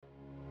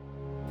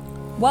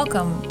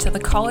Welcome to the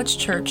College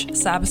Church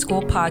Sabbath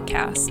School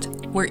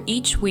podcast, where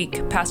each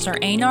week Pastor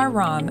Einar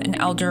and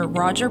Elder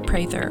Roger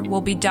Prather will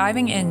be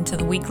diving into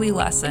the weekly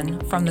lesson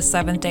from the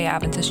Seventh-day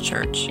Adventist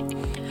Church.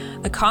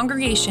 The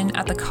congregation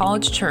at the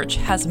College Church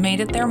has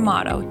made it their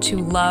motto to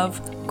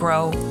love,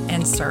 grow,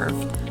 and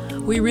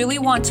serve. We really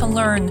want to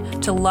learn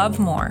to love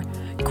more,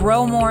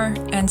 grow more,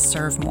 and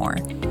serve more.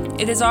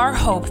 It is our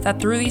hope that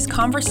through these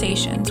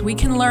conversations, we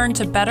can learn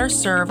to better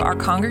serve our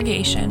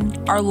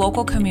congregation, our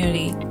local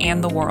community,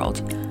 and the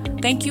world.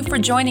 Thank you for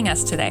joining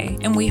us today,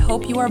 and we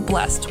hope you are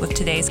blessed with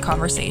today's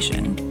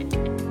conversation.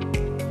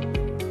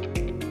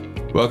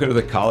 Welcome to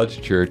the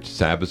College Church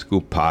Sabbath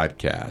School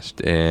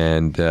podcast,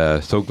 and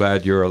so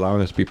glad you're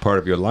allowing us to be part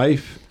of your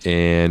life.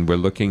 And we're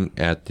looking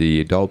at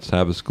the Adult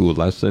Sabbath School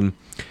lesson.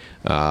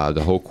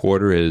 The whole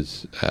quarter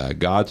is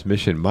God's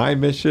mission, my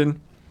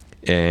mission,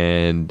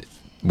 and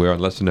we're on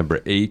lesson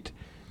number 8,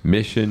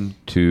 Mission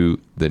to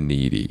the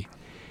Needy.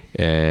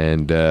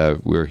 And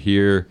we're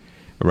here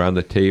around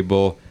the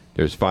table.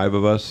 There's 5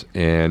 of us,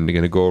 and we're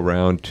going to go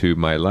around to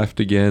my left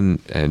again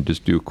and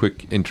just do quick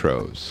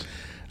intros.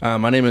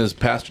 My name is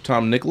Pastor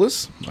Tom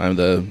Nicholas. I'm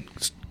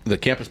the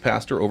campus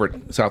pastor over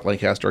at South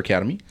Lancaster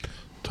Academy.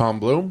 Tom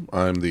Bloom.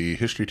 I'm the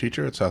history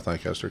teacher at South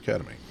Lancaster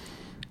Academy.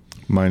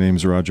 My name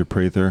is Roger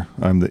Prather.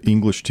 I'm the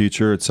English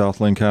teacher at South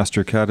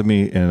Lancaster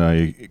Academy, and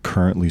I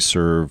currently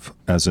serve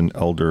as an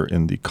elder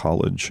in the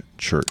college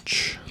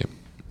church. Yep.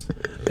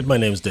 And my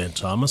name is Dan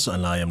Thomas,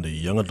 and I am the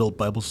young adult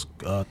Bible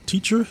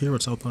teacher here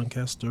at South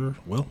Lancaster.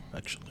 Well,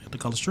 actually, at the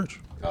college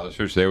church. College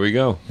Church, there we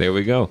go.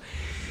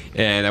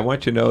 And I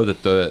want you to know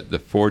that the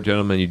 4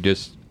 gentlemen you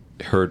just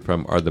heard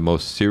from are the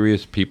most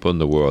serious people in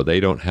the world. They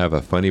don't have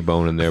a funny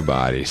bone in their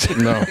bodies.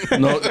 No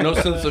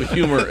sense of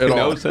humor at all.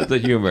 No sense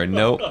of humor.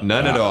 No,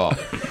 none at all.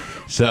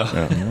 So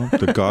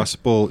the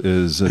gospel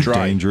is a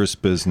dangerous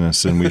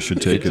business, and we should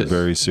take it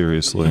very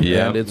seriously.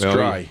 Yeah, and it's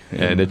dry.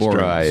 And it's boring,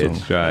 dry. so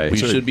It's dry. We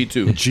should be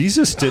too.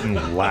 Jesus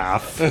didn't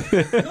laugh.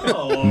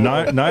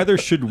 Neither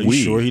should Are we.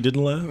 you sure he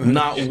didn't laugh?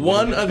 Not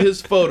one of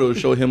his photos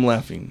show him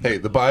laughing. Hey,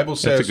 the Bible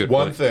says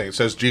one point. thing. It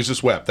says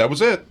Jesus wept. That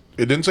was it.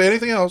 It didn't say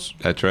anything else.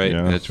 That's right.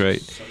 Yeah. That's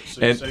right.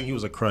 So you're saying he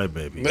was a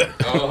crybaby.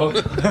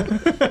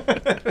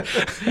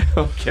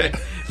 Okay.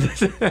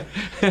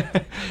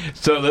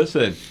 So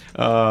listen,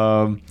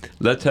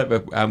 let's have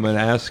I'm going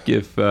to ask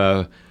if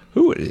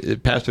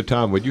Pastor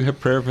Tom, would you have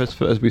prayer for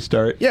us as we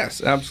start?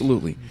 Yes,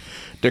 absolutely.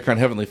 Dear God,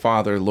 Heavenly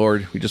Father,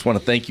 Lord, we just want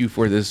to thank you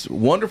for this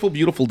wonderful,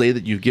 beautiful day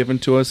that you've given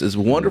to us. It's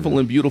wonderful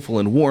and beautiful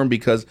and warm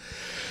because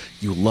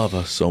you love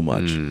us so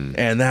much,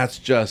 and that's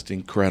just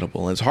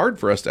incredible. And it's hard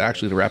for us to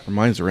actually wrap our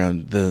minds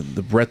around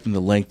the breadth and the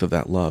length of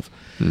that love.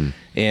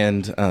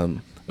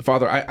 And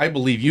Father, I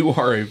believe you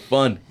are a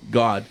fun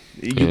God.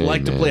 You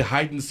like to play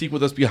hide and seek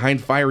with us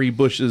behind fiery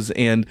bushes,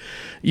 and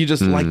you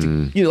just like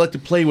to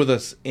play with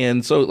us.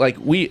 And so, like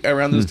we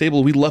around this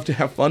table, we love to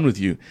have fun with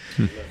you.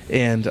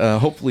 And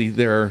hopefully,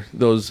 there are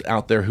those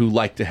out there who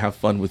like to have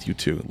fun with you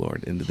too,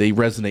 Lord, and they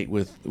resonate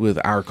with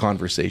our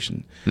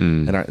conversation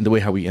and the way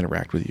how we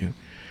interact with you.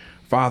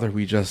 Father,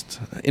 we just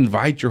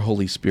invite your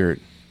Holy Spirit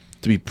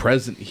to be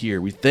present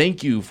here. We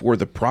thank you for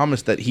the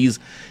promise that he's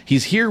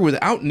here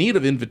without need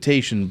of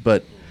invitation,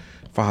 but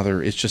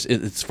Father,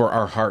 it's for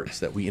our hearts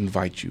that we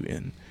invite you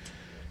in.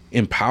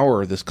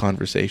 Empower this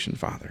conversation,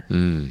 Father,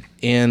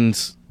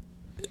 and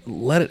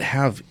let it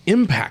have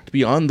impact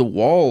beyond the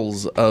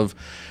walls of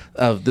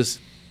this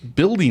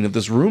building, of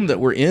this room that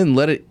we're in.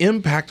 Let it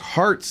impact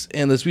hearts,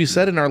 and as we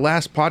said in our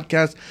last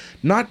podcast,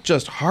 not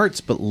just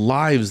hearts, but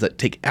lives that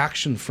take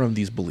action from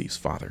these beliefs,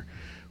 Father.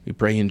 We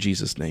pray in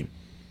Jesus' name.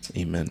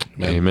 Amen.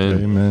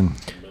 Amen.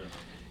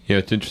 You know,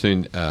 it's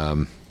interesting,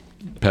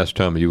 Pastor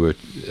Tom, you were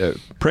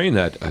praying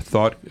that, a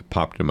thought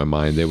popped in my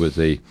mind. There was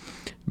a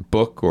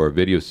book or a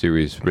video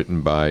series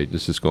written by,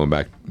 this is going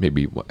back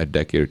maybe a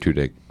decade or two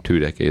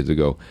decades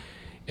ago,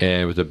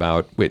 and it was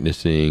about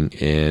witnessing,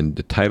 and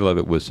the title of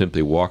it was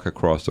simply Walk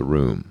Across the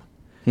Room.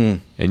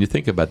 And you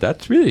think about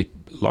that's really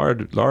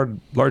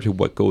largely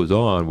what goes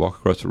on. Walk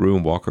across the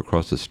room, walk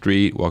across the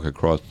street, walk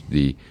across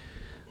the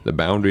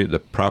boundary, the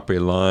property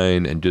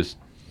line, and just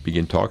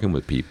begin talking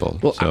with people.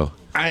 Well, so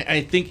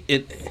I think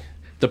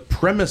the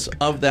premise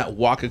of that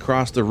walk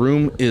across the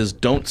room is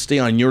don't stay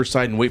on your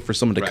side and wait for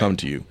someone to come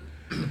to you.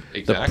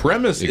 Exactly. The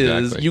premise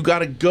is you got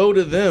to go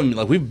to them.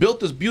 Like, we've built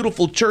this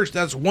beautiful church.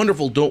 That's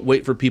wonderful. Don't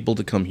wait for people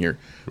to come here.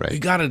 Right. You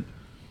got to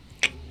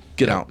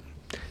get out.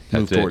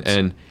 Move towards.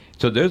 And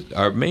so there's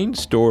our main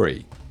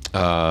story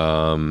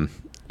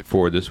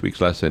for this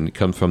week's lesson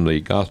comes from the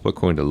Gospel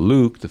according to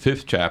Luke, the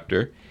 5th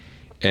chapter,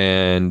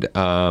 and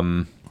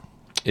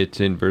it's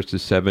in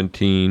verses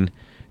 17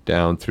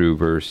 down through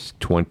verse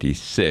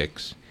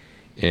 26.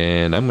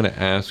 And I'm going to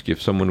ask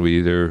if someone would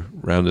either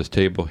around this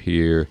table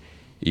here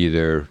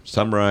either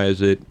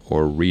summarize it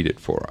or read it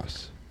for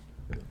us.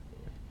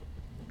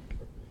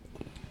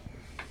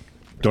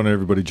 Don't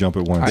everybody jump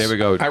at once. There we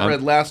go. I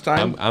read last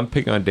time. I'm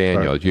picking on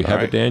Daniel. Do you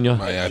have it, Daniel?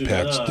 My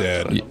iPad's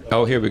dead.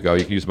 Oh, here we go.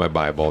 You can use my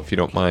Bible if you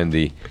don't mind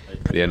the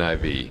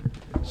NIV.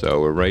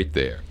 So we're right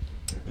there.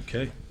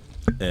 Okay.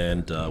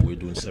 And we're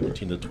doing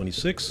 17 to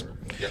 26.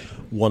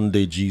 One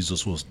day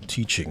Jesus was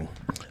teaching,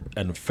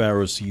 and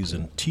Pharisees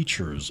and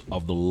teachers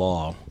of the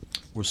law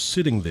were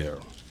sitting there.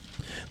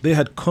 They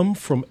had come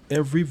from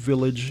every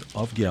village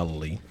of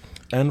Galilee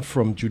and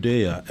from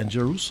Judea and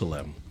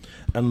Jerusalem,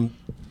 and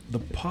the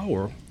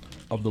power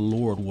of the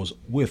Lord was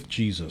with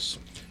Jesus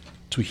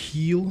to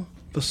heal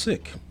the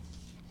sick.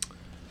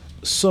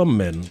 Some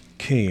men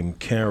came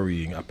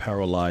carrying a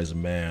paralyzed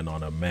man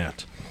on a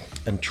mat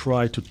and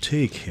tried to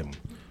take him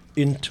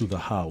into the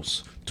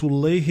house to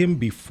lay him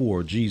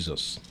before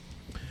Jesus.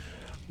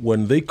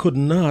 When they could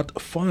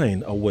not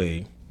find a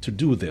way to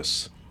do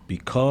this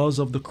because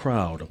of the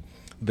crowd,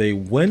 they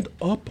went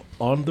up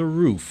on the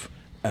roof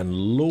and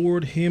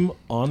lowered him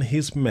on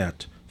his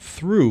mat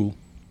through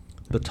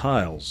the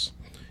tiles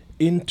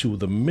into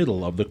the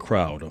middle of the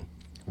crowd,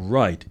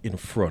 right in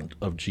front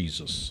of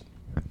Jesus.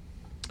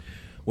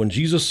 When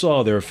Jesus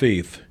saw their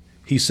faith,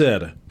 he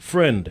said,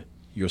 "Friend,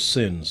 your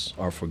sins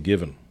are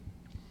forgiven."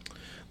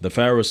 The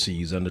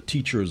Pharisees and the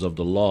teachers of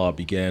the law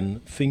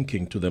began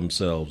thinking to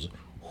themselves,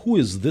 "Who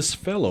is this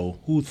fellow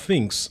who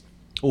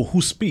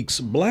speaks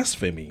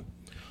blasphemy?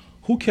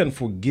 Who can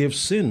forgive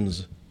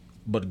sins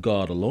but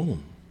God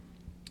alone?"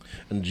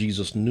 And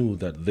Jesus knew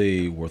what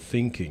they were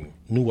thinking,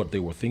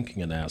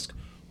 and asked,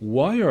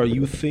 "Why are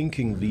you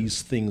thinking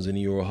these things in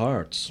your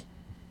hearts?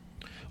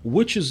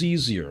 Which is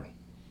easier,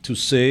 to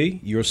say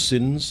your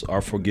sins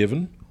are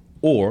forgiven,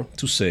 or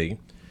to say,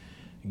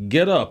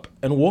 get up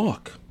and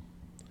walk?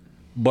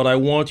 But I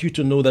want you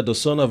to know that the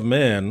Son of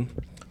Man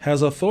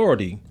has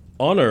authority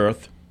on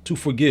earth to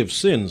forgive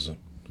sins."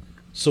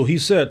 So he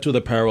said to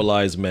the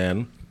paralyzed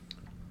man,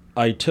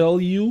 "I tell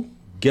you,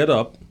 get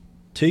up,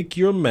 take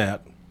your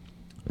mat,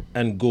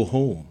 and go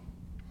home."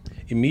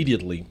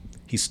 Immediately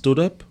he stood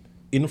up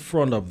in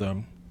front of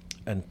them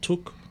and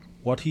took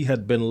what he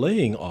had been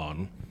laying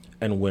on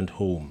and went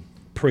home,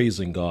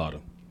 praising God.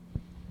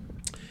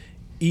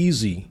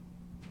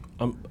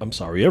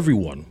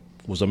 Everyone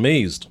was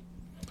amazed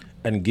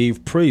and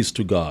gave praise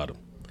to God.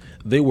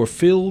 They were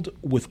filled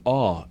with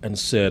awe and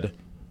said,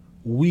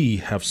 "We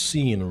have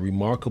seen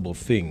remarkable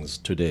things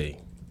today."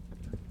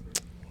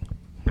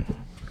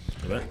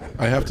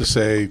 I have to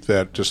say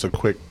that just a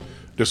quick.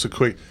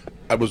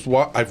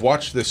 I've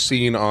watched this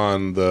scene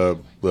on the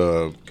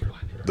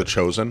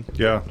Chosen.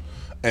 Yeah.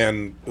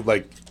 And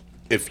like,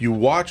 if you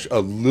watch a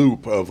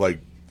loop of like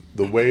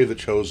the way the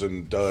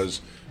Chosen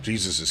does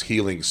Jesus'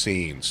 healing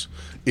scenes,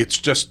 it's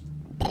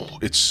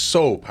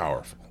so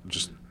powerful,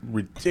 just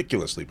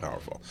ridiculously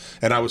powerful.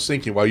 And I was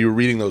thinking while you were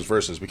reading those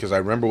verses, because I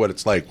remember what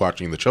it's like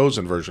watching the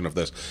Chosen version of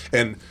this,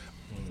 and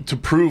to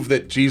prove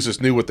that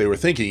Jesus knew what they were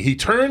thinking, he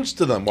turns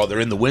to them while they're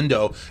in the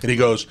window and he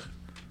goes,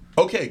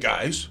 "Okay,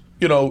 guys,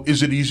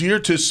 is it easier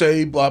to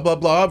say blah blah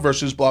blah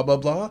versus blah blah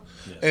blah?"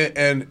 Yeah.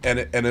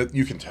 And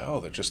you can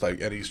tell that just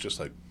like, and he's just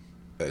like,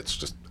 it's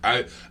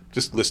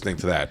just listening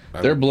to that.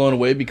 They're blown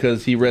away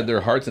because he read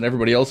their hearts, and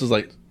everybody else is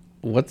like,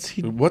 what's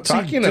he doing?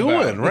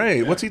 About?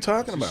 Right? What's he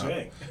talking about?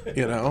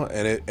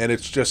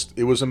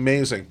 It was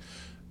amazing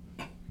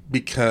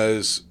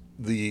because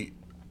the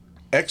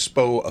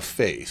expo of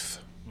faith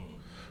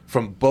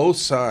from both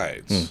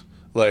sides,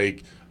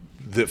 like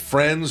the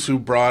friends who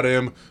brought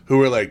him, who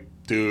were like,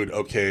 "Dude,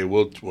 okay,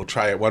 we'll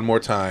try it one more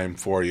time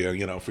for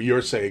you, for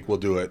your sake, we'll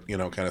do it,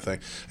 kind of thing."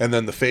 And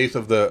then the faith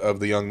of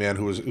the young man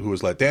who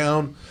was let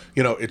down,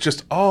 it's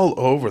just all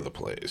over the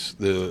place.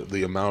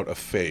 The amount of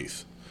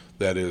faith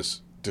that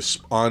is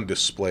on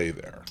display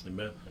there.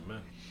 Amen.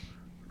 Amen.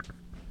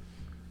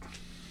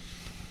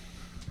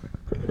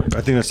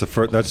 I think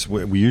that's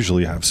what we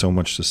usually have so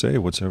much to say.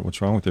 What's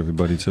wrong with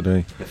everybody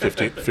today?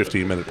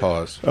 15-minute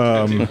pause.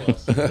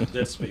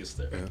 Dead space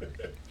there.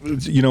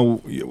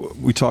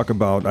 We talk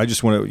about. I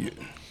just want to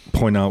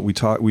point out.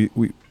 When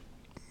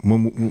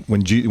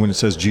it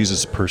says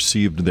Jesus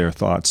perceived their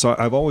thoughts. So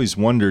I've always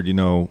wondered.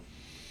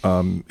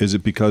 Is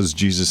it because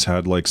Jesus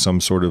had like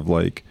some sort of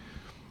like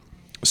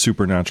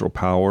supernatural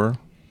power,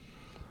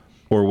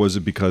 or was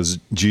it because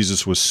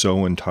Jesus was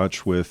so in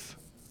touch with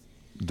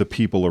the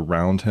people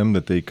around him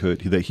that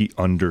he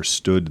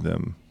understood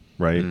them,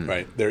 right?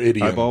 Right. Their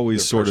idiom. I've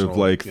always sort of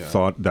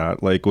thought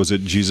that, like, was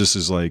it Jesus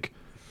is like,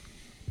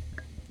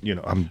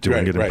 I'm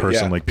doing it in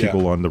person, like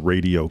people on the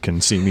radio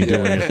can see me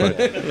doing it,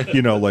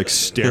 but like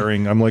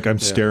staring. I'm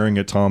staring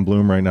at Tom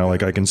Bloom right now,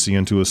 like I can see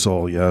into his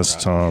soul. Yes,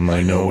 Tom,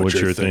 I know what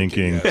you're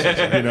thinking.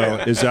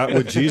 Is that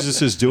what Jesus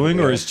is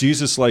doing, or is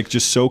Jesus like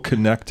just so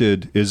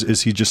connected?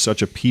 Is he just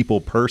such a people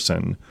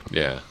person?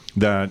 Yeah.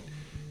 That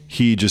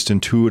he just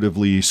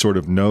intuitively sort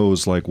of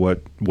knows like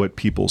what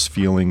people's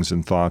feelings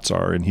and thoughts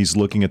are, and he's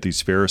looking at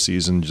these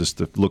Pharisees and just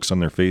the looks on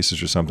their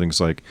faces or something. It's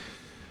like,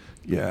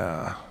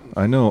 yeah,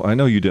 I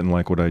know you didn't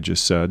like what I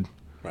just said,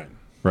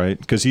 right?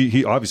 Because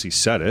he obviously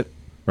said it,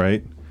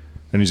 right?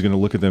 And he's going to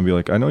look at them and be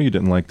like, I know you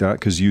didn't like that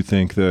because you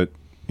think that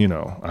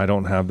I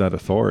don't have that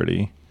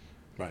authority,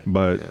 right?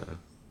 But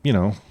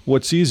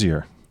what's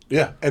easier?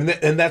 Yeah, and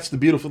that's the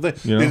beautiful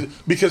thing,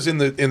 because in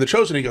the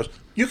Chosen he goes,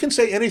 you can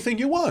say anything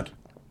you want.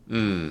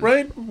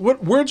 Right?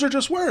 What words are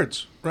just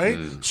words, right?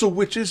 So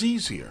which is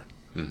easier?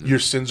 your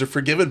sins are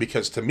forgiven.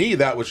 Because to me,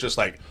 that was just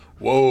like,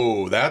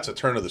 whoa, that's a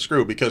turn of the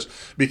screw. Because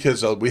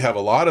we have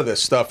a lot of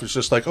this stuff. It's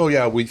just like, oh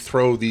yeah, we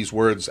throw these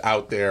words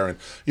out there, and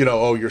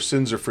oh, your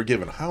sins are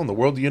forgiven. How in the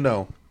world do you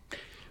know?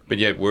 But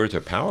yet words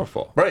are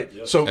powerful. Right.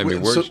 So I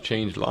mean, words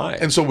change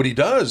lives. And so what he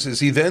does is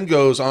he then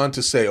goes on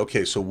to say,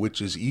 okay, so which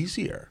is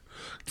easier?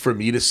 For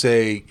me to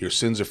say your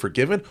sins are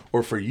forgiven,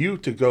 or for you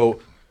to go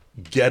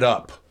get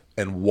up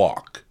and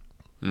walk?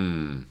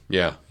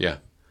 Yeah.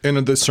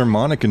 And the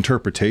sermonic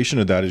interpretation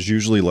of that is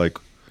usually like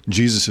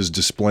Jesus is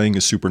displaying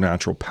his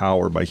supernatural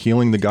power by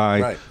healing the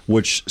guy, Right.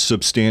 which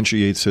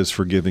substantiates his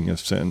forgiving of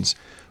sins.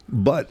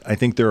 But I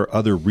think there are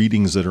other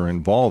readings that are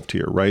involved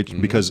here, right?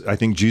 Because I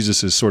think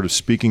Jesus is sort of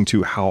speaking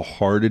to how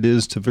hard it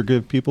is to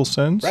forgive people's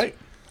sins. Right.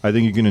 I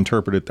think you can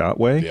interpret it that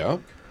way. Yeah.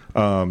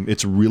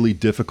 It's really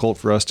difficult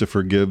for us to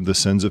forgive the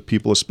sins of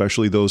people,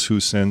 especially those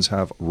whose sins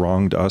have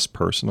wronged us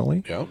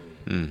personally. Yeah.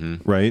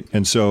 Right?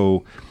 And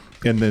so,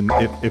 and then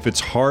if it's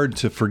hard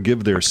to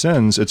forgive their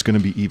sins, it's going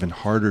to be even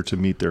harder to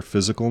meet their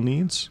physical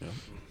needs.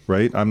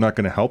 Right? I'm not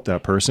going to help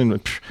that person.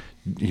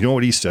 You know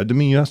what he said to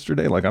me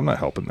yesterday? Like, I'm not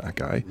helping that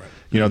guy.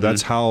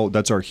 Right.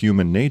 That's our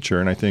human nature.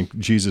 And I think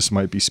Jesus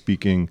might be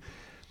speaking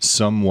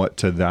somewhat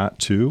to that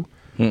too.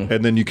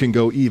 And then you can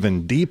go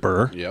even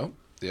deeper. Yeah.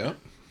 Yeah.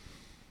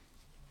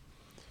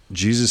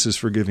 Jesus is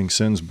forgiving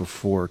sins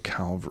before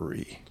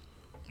Calvary.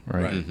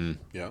 Right.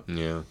 Yeah.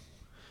 Yeah.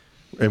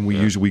 And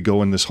we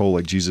go in this whole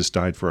like Jesus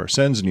died for our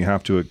sins, and you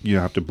have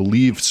to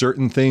believe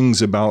certain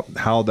things about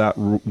how that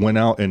went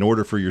out in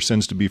order for your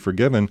sins to be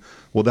forgiven.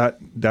 Well,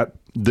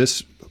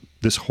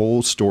 this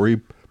whole story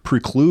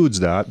precludes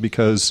that,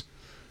 because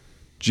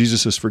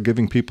Jesus is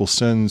forgiving people's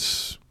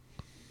sins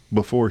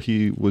before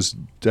he was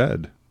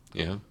dead.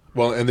 Yeah.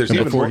 Well, and there's And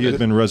even before more, he had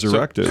been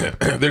resurrected.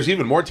 there's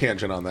even more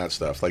tangent on that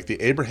stuff. Like the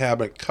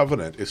Abrahamic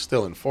covenant is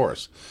still in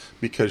force,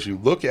 because you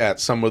look at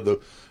some of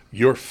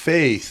your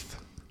faith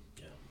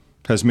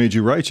Has made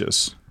you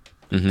righteous.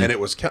 and it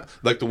was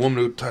like the woman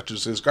who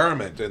touches his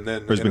garment, and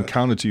then Or has been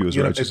counted to you as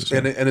righteous.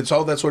 and it's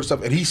all that sort of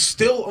stuff, and he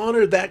still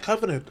honored that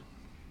covenant.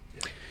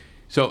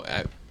 So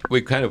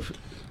we kind of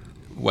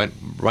went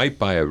right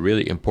by a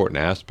really important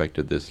aspect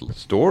of this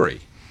story,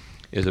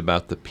 is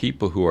about the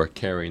people who are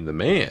carrying the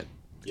man.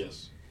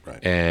 Yes. Right.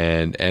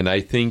 And I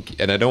think,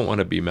 and I don't want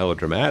to be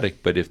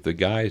melodramatic, but if the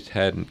guys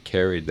hadn't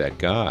carried that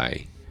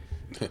guy,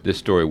 this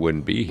story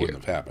wouldn't be here.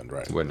 Wouldn't have happened,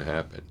 right? Wouldn't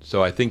happen.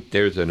 So I think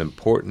there's an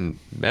important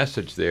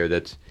message there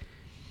that's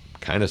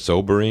kind of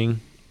sobering.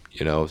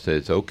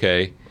 Says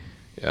okay,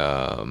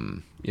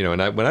 and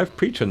when I've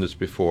preached on this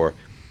before,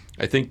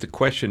 I think the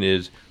question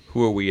is,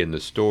 who are we in the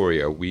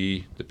story? Are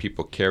we the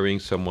people carrying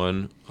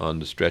someone on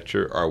the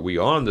stretcher? Are we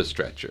on the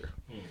stretcher?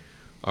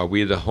 Are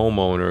we the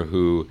homeowner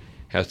who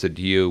has to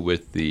deal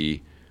with the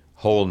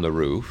hole in the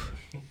roof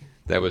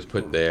that was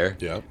put there?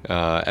 Yeah.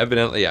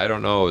 Evidently, I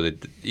don't know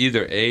that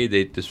either A,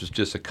 this was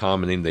just a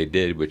common thing they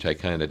did, which I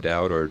kind of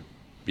doubt, or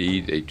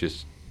B, they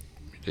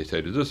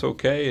said, "Is this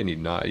okay?" And he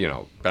not,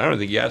 but I don't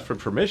think he asked for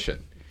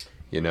permission,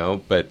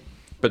 But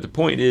the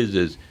point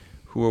is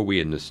who are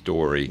we in the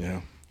story?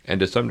 Yeah. And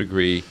to some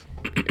degree,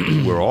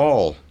 we're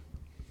all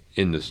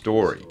in the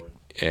story,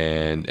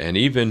 and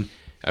even,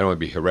 I don't want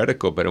to be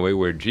heretical, but in a way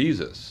where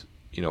Jesus,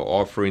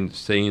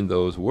 saying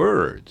those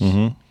words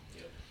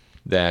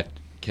that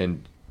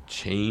can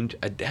change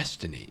a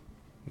destiny.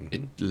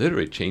 It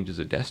literally changes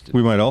a destiny.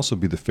 We might also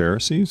be the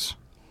Pharisees.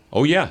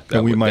 Oh yeah,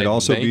 And we might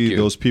also be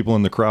those people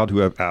in the crowd who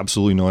have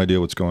absolutely no idea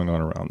what's going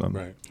on around them.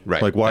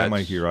 Right. Like, why am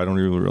I here? I don't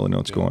really know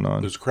what's going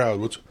on. There's a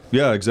crowd.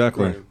 Yeah,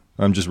 exactly. Right.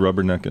 I'm just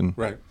rubbernecking.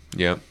 Right.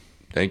 Yeah,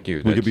 thank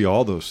you. We could be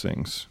all those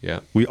things.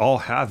 Yeah. We all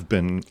have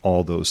been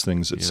all those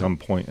things at some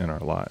point in our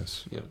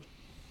lives. Yeah.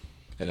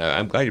 And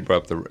I'm glad you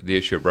brought up the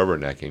issue of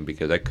rubbernecking,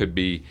 because that could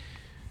be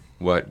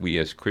what we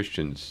as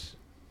Christians,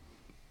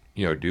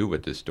 do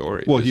with this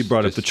story. Well, he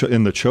brought up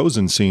in the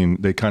Chosen scene.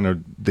 They kind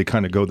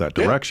of go that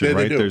direction, yeah,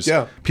 they right? do. There's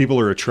Yeah. people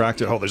are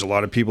attracted. Oh, there's a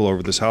lot of people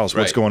over this house.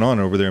 What's Right. going on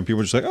over there? And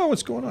people are just like, oh,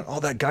 what's going on? Oh,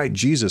 that guy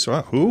Jesus.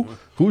 Who?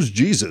 Who's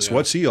Jesus?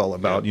 What's he all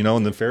about?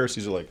 And the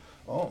Pharisees are like,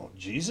 oh,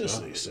 Jesus.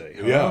 They say,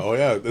 huh? Yeah. Oh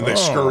yeah. Then they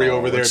scurry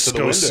over there let's to the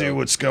go window. see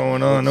what's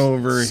going on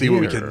over see here.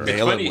 what we can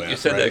nail Funny it with. you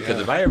said that,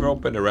 because if I ever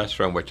opened a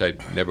restaurant, which I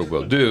never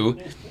will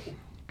do,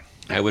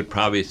 I would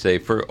probably say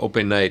for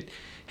open night,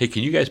 hey,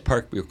 can you guys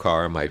park your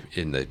car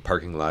in the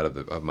parking lot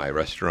of my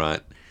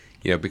restaurant?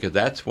 Because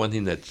that's one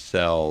thing that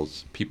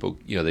sells people.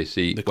 They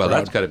see, well,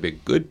 that's got to be a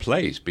good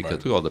place because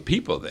look at all the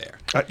people there.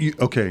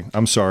 Okay,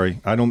 I'm sorry.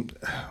 I don't.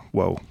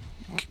 Whoa.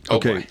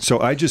 Okay, boy. so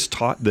I just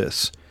taught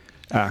this.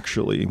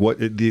 Actually, what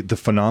the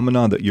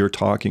phenomenon that you're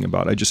talking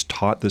about, I just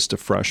taught this to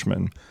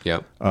freshmen Yeah.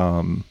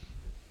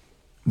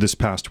 this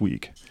past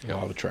week.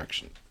 Law of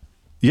attraction.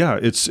 Yeah,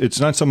 it's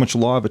not so much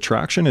law of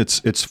attraction. It's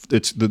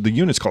the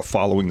unit's called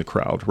following the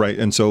crowd, right?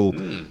 And so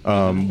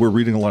we're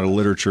reading a lot of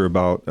literature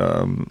about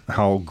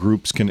how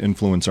groups can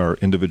influence our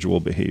individual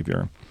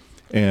behavior.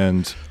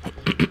 And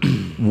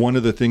one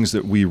of the things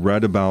that we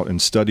read about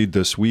and studied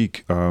this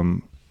week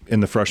in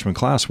the freshman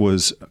class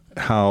was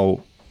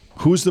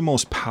who's the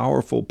most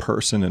powerful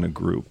person in a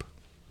group?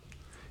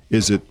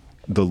 Is it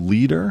the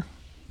leader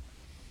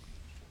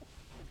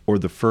or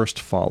the first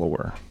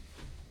follower?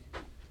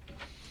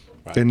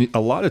 Right. And a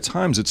lot of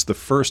times it's the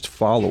first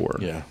follower.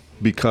 Yeah.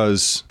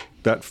 Because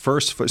that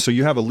first, so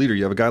you have a leader,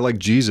 you have a guy like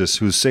Jesus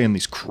who's saying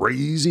these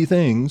crazy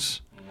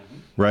things,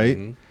 right?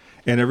 And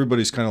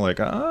everybody's kind of like,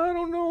 I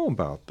don't know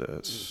about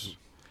this.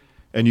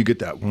 And you get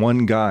that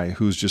one guy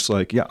who's just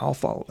like, yeah, I'll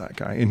follow that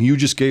guy. And you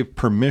just gave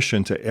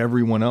permission to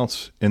everyone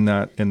else in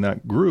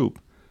that group,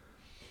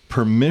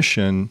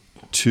 permission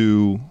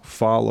to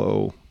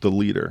follow the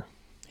leader.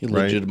 He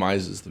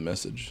legitimizes the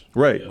message.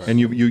 Right. Yes. And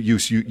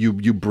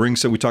you bring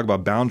some, we talked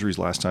about boundaries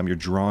last time. You're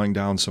drawing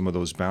down some of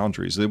those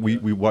boundaries.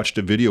 We watched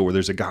a video where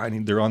there's a guy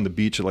and they're on the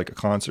beach at like a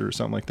concert or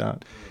something like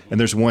that. And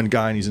there's one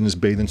guy and he's in his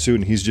bathing suit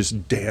and he's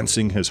just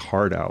dancing his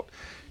heart out.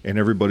 And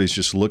everybody's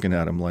just looking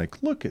at him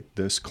like, look at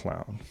this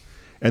clown.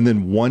 And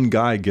then one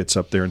guy gets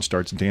up there and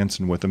starts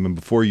dancing with him. And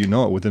before you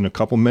know it, within a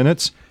couple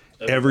minutes,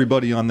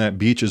 everybody on that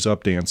beach is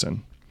up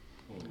dancing.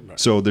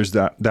 So there's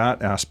that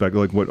aspect,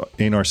 like what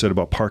Einar said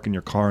about parking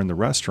your car in the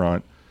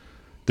restaurant.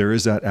 There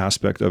is that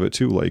aspect of it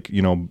too. Like,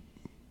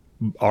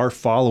 our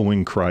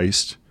following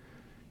Christ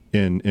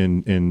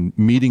in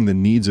meeting the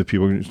needs of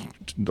people.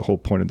 The whole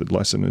point of the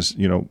lesson is,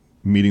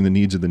 meeting the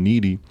needs of the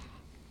needy.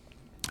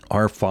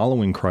 Our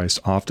following Christ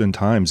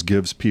oftentimes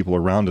gives people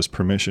around us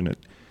permission.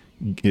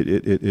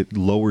 It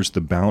lowers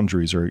the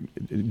boundaries, or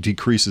it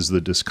decreases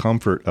the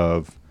discomfort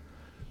of,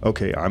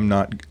 okay, I'm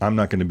not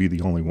going to be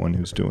the only one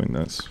who's doing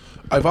this.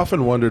 I've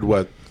often wondered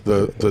what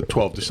the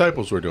 12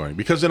 disciples were doing,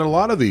 because in a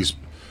lot of these,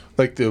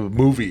 like the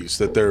movies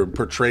that they're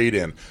portrayed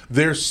in,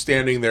 they're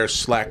standing there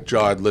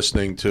slack-jawed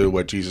listening to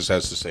what Jesus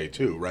has to say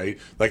too, right?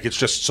 Like, it's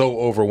just so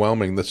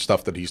overwhelming, the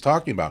stuff that he's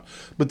talking about.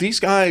 But these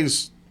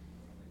guys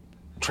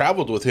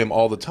traveled with him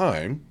all the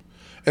time.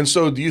 And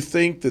so do you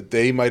think that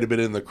they might have been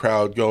in the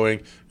crowd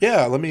going,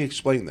 yeah, let me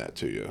explain that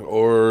to you?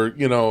 Or,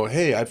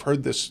 hey, I've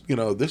heard this,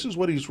 this is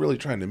what he's really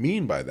trying to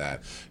mean by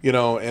that,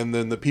 and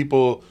then the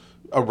people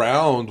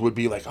around would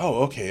be like,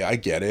 oh, okay, I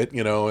get it,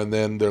 and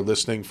then they're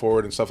listening for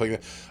it and stuff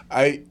like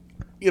that.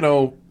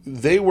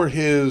 They were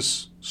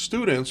his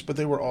students, but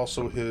they were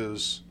also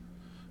his,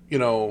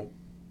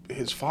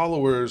 his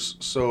followers,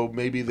 so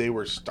maybe they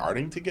were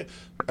starting to get,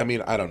 I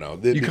don't know.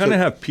 You kind of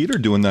have Peter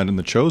doing that in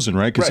The Chosen,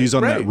 right? Because he's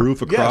on that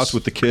roof across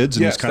with the kids,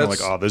 and he's kind of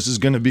like, oh, this is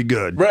going to be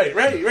good.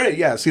 Right.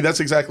 Yeah, see, that's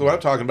exactly what I'm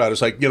talking about.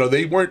 It's like,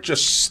 they weren't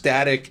just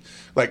static,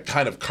 like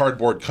kind of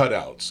cardboard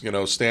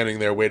cutouts, standing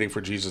there waiting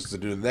for Jesus to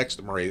do the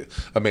next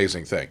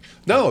amazing thing.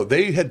 No,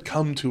 they had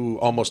come to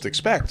almost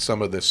expect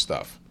some of this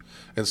stuff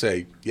and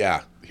say,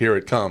 yeah, here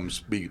it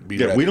comes. Be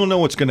ready. We don't know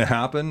what's going to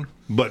happen,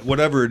 but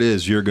whatever it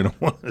is, you're going to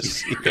want to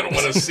see. You're going to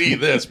want to see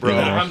this, bro.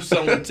 I'm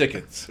selling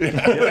tickets.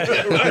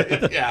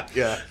 Right.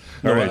 Yeah.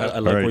 No, right. I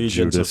like where you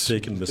gents have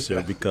taken this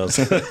here because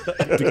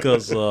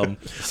someone's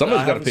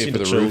got to pay for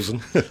the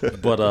Chosen,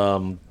 but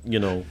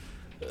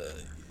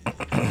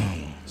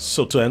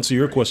so to answer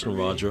your question,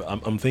 Roger,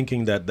 I'm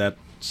thinking that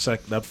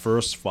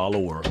first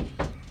follower,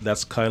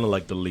 that's kind of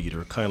like the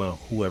leader, kind of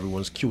who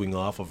everyone's queuing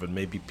off of, and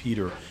maybe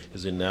Peter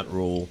is in that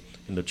role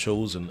in The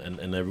Chosen,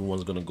 and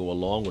everyone's going to go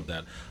along with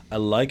that. I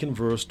like in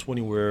verse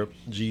 20 where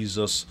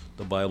Jesus,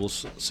 the Bible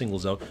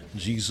singles out,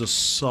 Jesus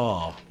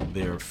saw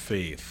their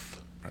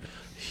faith. Right.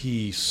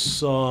 He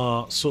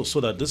saw, so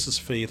that this is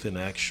faith in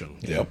action.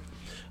 Yep.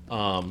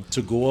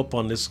 To go up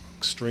on this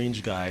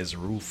strange guy's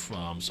roof,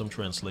 some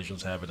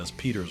translations have it as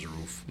Peter's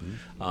roof,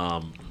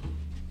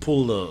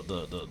 pull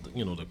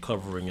the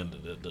covering and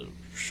the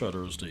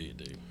shutters,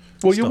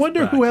 well, you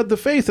wonder who had the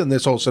faith in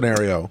this whole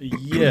scenario.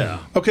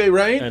 Yeah. Okay,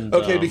 right? And,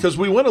 because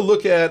we want to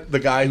look at the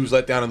guy who's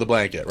let down in the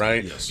blanket,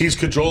 right? Yes. He's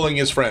cajoling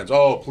his friends.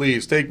 Oh,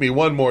 please, take me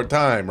one more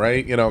time,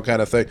 right? Kind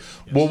of thing.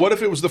 Yes. Well, what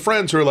if it was the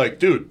friends who are like,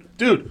 dude,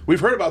 we've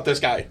heard about this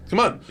guy. Come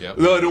on. Yep.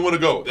 No, I don't want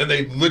to go. And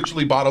they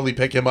literally bodily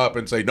pick him up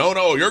and say,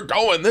 no, you're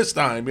going this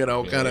time,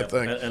 kind of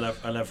thing. And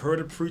I've heard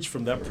it preached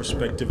from that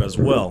perspective as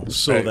well,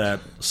 so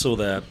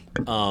that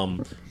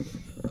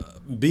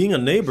being a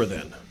neighbor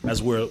then,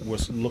 as we're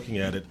looking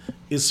at it,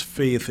 is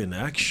faith in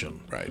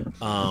action. Right.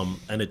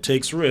 And it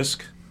takes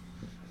risk,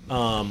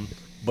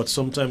 but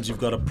sometimes you've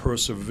got to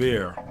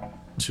persevere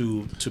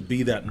to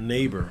be that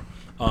neighbor,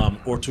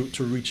 or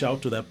to reach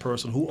out to that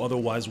person who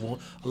otherwise won't.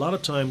 A lot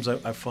of times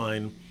I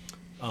find,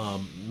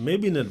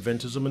 maybe in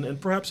Adventism and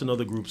perhaps in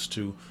other groups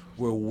too,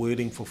 we're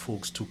waiting for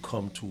folks to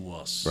come to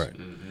us. Right.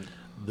 Mm-hmm.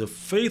 The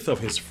faith of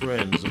his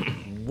friends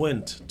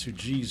went to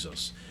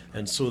Jesus,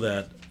 and so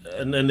that,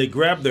 and then they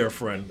grabbed their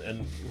friend,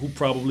 and who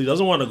probably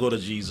doesn't want to go to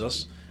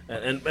Jesus,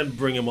 and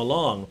bring him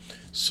along,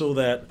 so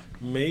that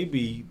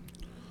maybe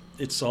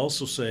it's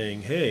also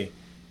saying, hey,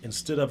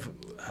 instead of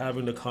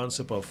having the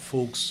concept of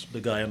folks, the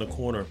guy in the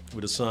corner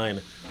with a sign,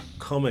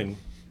 coming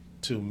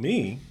to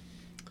me,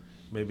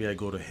 maybe I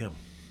go to him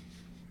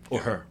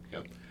or her,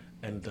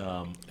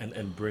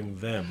 and bring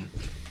them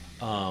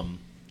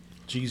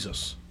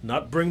Jesus.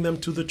 Not bring them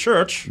to the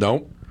church.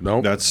 No.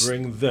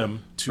 Bring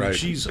them to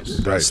Jesus.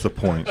 That's the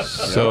point.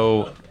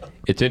 So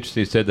it's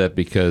interesting you said that,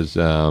 because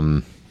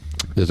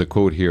there's a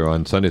quote here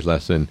on Sunday's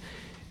lesson.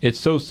 It's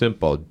so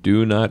simple.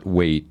 Do not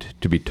wait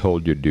to be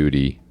told your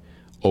duty.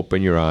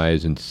 Open your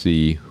eyes and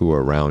see who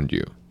are around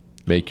you.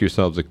 Make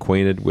yourselves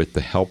acquainted with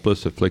the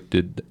helpless,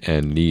 afflicted,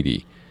 and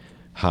needy.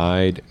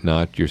 Hide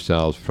not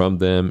yourselves from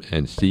them,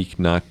 and seek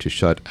not to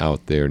shut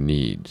out their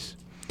needs.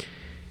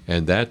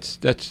 And that's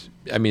just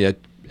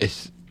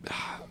ABCs.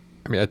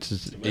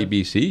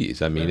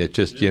 I mean, it's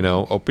just,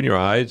 open your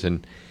eyes,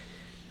 and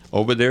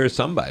over there is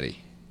somebody,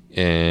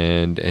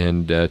 and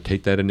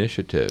take that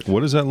initiative.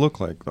 What does that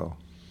look like, though?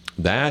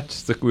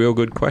 That's the real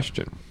good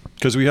question.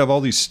 Because we have all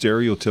these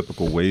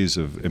stereotypical ways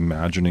of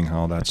imagining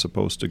how that's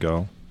supposed to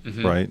go,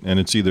 right? And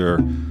it's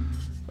either,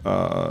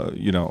 I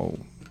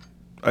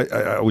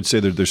would say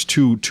that there's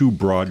two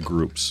broad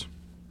groups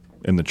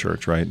in the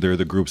church, right? There are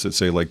the groups that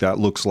say, like, that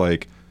looks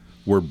like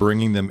we're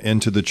bringing them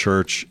into the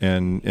church,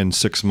 and in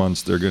 6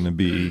 months they're going to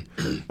be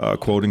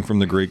quoting from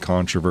the Great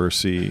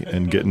Controversy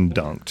and getting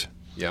dunked.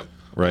 Yep.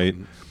 Right?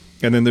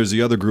 And then there's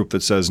the other group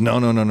that says, no,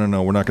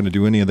 we're not going to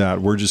do any of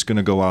that. We're just going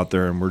to go out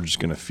there and we're just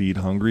going to feed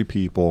hungry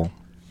people,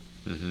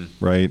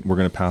 right? We're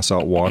going to pass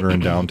out water in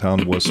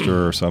downtown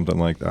Worcester or something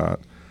like that.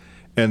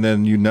 And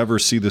then you never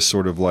see this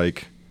sort of,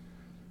 like,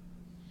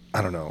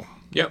 I don't know.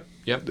 Yep.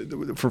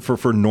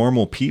 For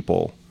normal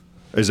people,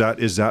 is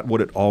that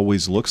what it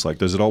always looks like?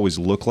 Does it always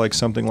look like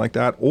something like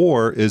that?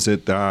 Or is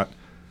it that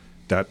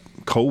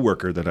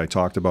coworker that I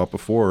talked about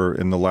before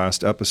in the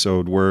last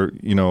episode where,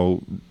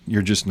 you're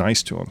just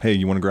nice to them? Hey,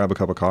 you want to grab a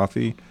cup of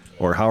coffee?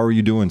 Or how are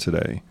you doing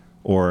today?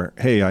 Or,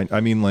 hey, I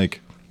don't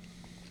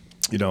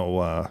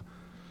know,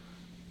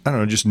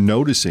 just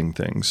noticing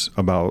things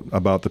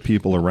about the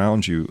people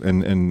around you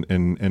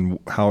and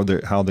how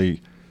they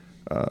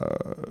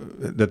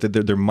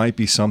that there might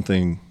be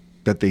something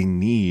that they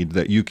need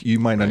that you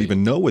might not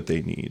even know what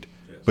they need,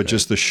 but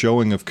just the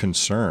showing of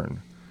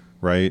concern,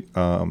 right?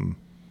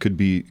 Could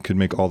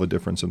make all the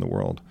difference in the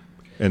world.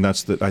 And I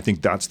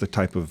think that's the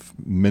type of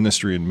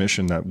ministry and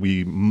mission that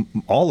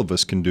all of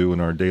us can do in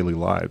our daily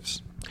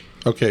lives.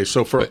 Okay,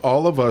 so for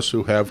all of us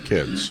who have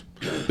kids,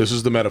 this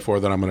is the metaphor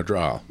that I'm going to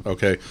draw,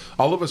 okay?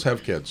 All of us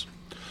have kids,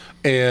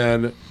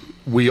 and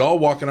we all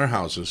walk in our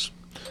houses,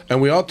 and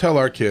we all tell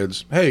our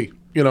kids, hey,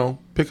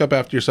 pick up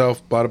after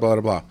yourself, blah, blah,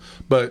 blah, blah.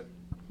 But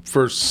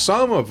for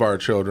some of our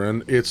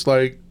children, it's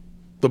like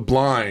the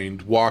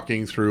blind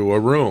walking through a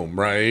room,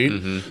 right?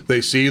 They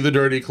see the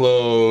dirty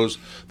clothes,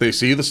 they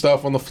see the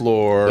stuff on the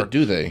floor. But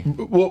do they?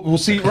 Well, we'll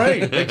see,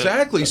 right,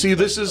 exactly. See,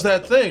 this is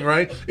that thing,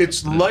 right?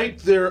 It's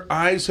like their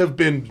eyes have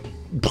been...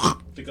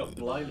 They got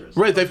blinders.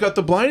 Right, they've got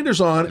the blinders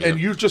on, and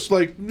you're just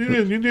like...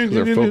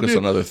 They're focused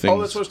on other things. All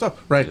that sort of stuff.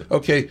 Right,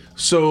 okay,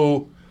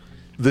 so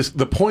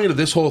the point of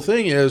this whole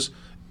thing is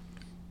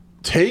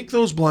take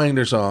those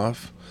blinders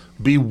off,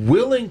 be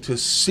willing to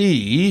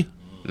see,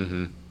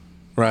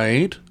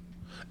 right?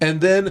 And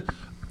then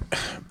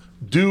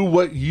do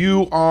what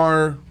you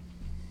are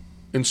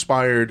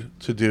inspired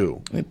to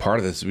do. I think part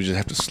of this is we just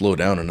have to slow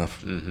down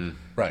enough.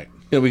 Right.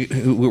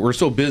 We're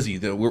so busy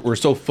that we're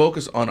so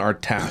focused on our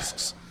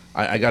tasks.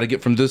 I got to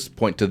get from this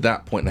point to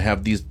that point, and I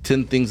have these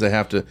 10 things I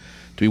have to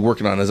be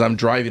working on. As I'm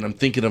driving, I'm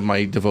thinking of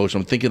my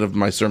devotion, I'm thinking of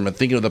my sermon, I'm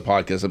thinking of the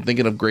podcast, I'm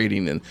thinking of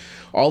grading and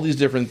all these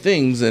different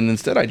things. And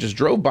instead, I just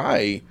drove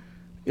by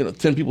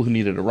 10 people who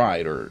needed a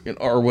ride or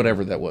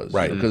whatever that was.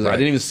 Right. Because I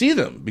didn't even see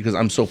them because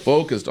I'm so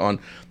focused on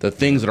the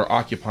things that are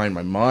occupying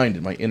my mind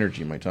and my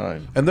energy and my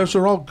time. And those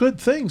are all good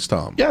things,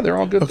 Tom. Yeah, they're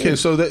all good things. Okay,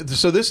 so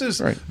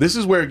this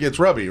is where it gets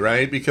rubby,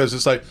 right? Because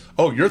it's like,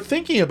 oh, you're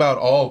thinking about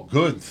all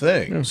good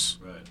things.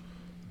 Right.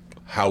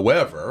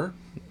 However...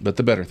 But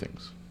the better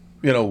things.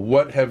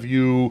 What have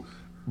you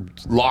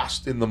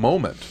lost in the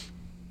moment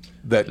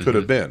that could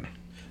have been?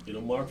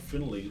 Mark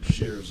Finley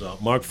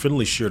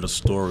shared a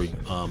story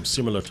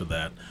similar to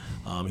that.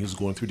 He was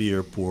going through the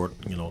airport,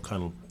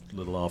 kind of a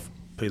little off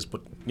pace,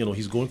 but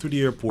he's going through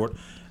the airport,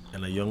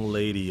 and a young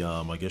lady,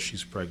 I guess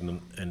she's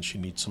pregnant, and she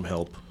needs some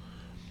help,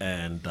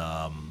 and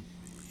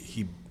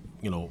he,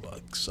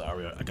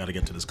 sorry, I got to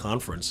get to this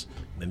conference.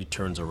 And then he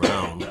turns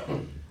around,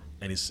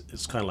 and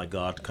it's kind of like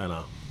God kind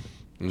of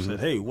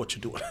said, hey, what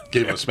you doing?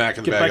 Gave him a smack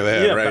in the back of the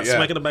head, right?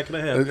 Smack in the back of the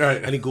head.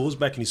 Right. And he goes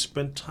back and he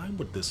spent time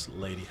with this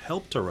lady,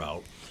 helped her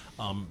out,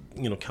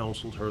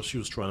 counseled her. She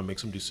was trying to make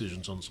some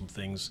decisions on some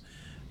things.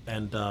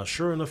 And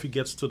sure enough, he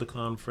gets to the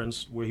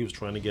conference where he was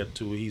trying to get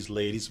to. He's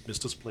late, he's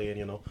missed his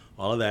plane,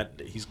 all of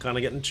that. He's kind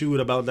of getting chewed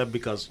about that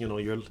because,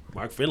 you're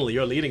Mark Finley,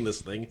 you're leading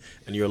this thing,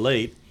 and you're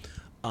late.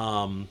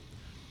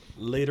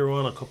 Later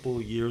on, a couple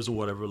of years or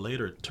whatever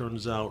later, it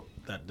turns out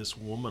that this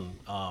woman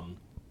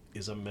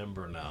is a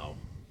member now.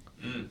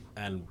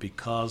 And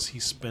because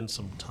he spent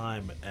some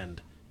time and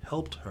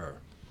helped her,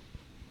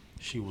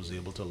 she was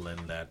able to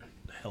lend that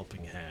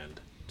helping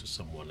hand to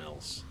someone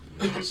else.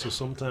 So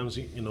sometimes,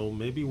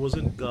 maybe it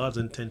wasn't God's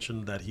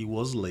intention that he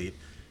was late,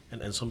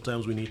 and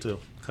sometimes we need to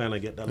kind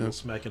of get that little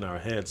smack in our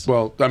heads.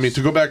 Well, I mean,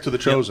 to go back to The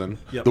Chosen,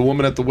 the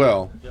woman at the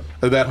well,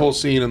 that whole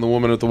scene in The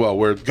Woman at the Well,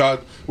 where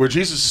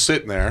Jesus is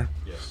sitting there,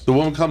 the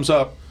woman comes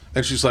up,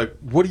 and she's like,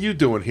 what are you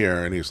doing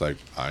here? And he's like,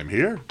 I'm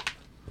here.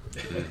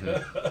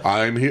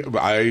 I'm here.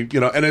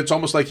 And it's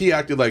almost like he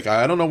acted like,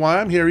 I don't know why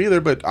I'm here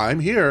either, but I'm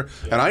here,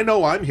 and I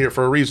know I'm here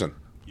for a reason.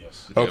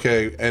 Yes.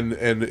 Okay, and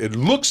it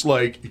looks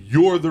like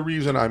you're the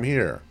reason I'm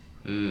here.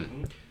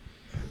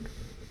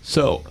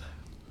 So,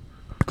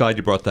 glad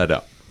you brought that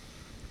up.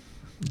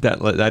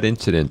 That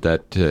incident,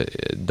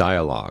 that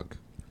dialogue,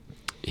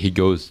 he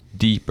goes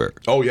deeper.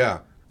 Oh yeah.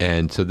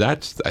 And so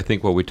that's, I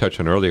think, what we touched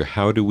on earlier.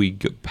 How do we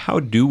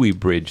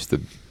bridge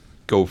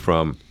go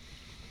from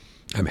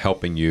I'm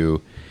helping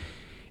you,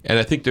 and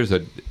I think there's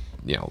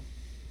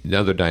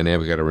another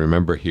dynamic I got to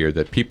remember here,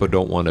 that people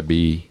don't want to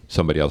be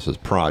somebody else's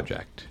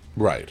project.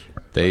 Right.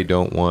 They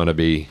don't want to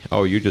be,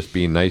 oh, you're just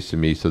being nice to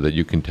me so that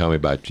you can tell me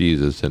about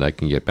Jesus and I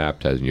can get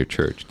baptized in your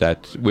church.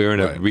 We're in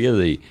a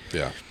really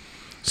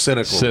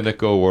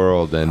cynical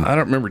world, and I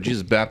don't remember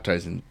Jesus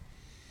baptizing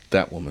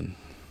that woman.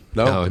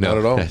 No, not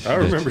at all. I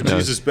remember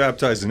Jesus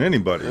baptizing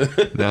anybody.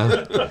 No.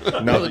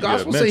 The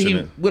Gospels say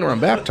he went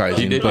around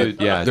baptizing, but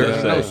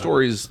there's no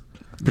stories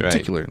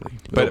particularly.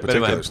 But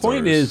my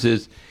point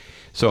is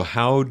so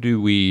how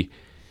do we,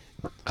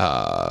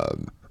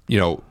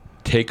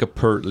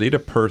 lead a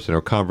person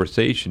or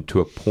conversation to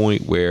a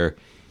point where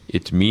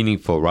it's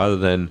meaningful, rather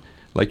than,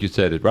 like you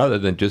said, rather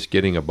than just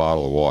getting a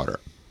bottle of water.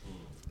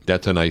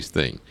 That's a nice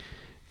thing,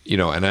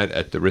 And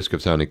at the risk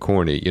of sounding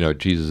corny,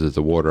 Jesus is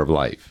the water of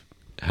life.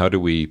 How do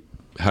we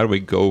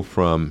go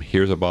from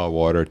here's a bottle of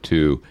water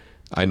to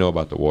I know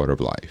about the water of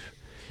life?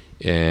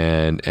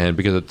 And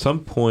because at some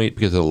point,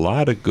 because there's a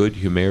lot of good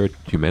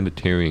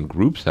humanitarian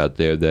groups out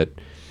there that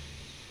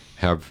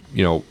have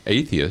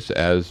atheists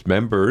as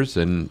members,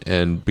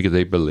 and because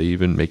they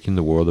believe in making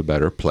the world a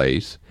better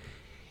place,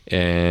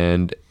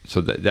 and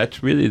so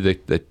that's really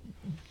the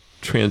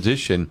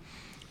transition.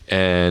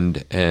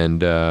 And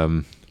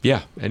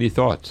any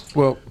thoughts?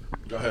 Well,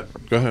 go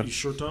ahead. You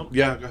sure, Tom?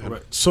 Yeah, go ahead.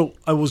 Right. So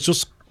I was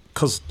just,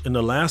 because in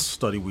the last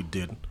study we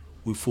did,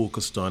 we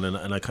focused on,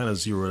 and I kind of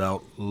zeroed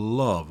out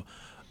love.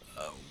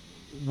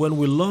 When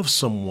we love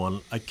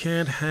someone, I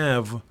can't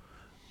have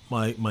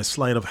my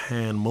sleight of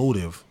hand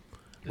motive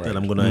that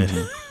I'm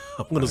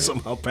gonna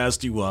somehow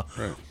pass you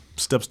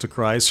steps to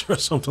Christ or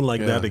something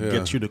like that to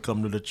get you to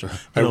come to the church.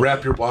 I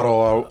wrap your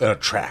bottle out in a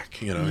track,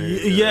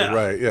 Yeah,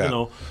 right.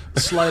 Yeah,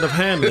 sleight of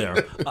hand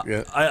there.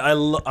 Yeah.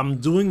 I'm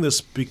doing this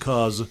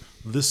because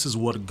this is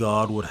what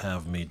God would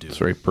have me do. It's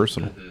very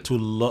personal. To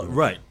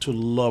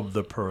love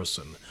the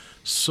person.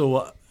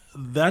 So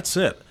that's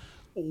it.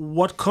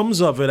 What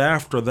comes of it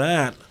after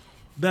that,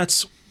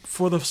 that's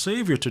for the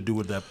Savior to do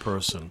with that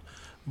person.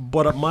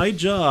 But at my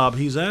job,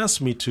 he's asked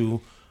me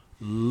to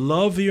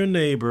love your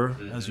neighbor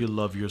as you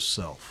love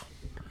yourself.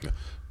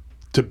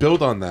 To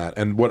build on that,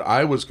 and what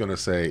I was going to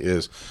say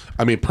is,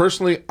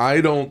 personally,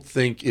 I don't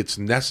think it's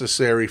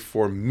necessary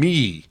for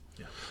me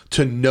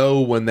to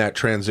know when that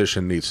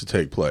transition needs to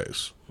take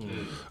place.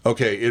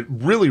 Okay, it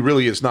really,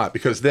 really is not,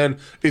 because then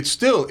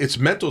it's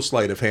mental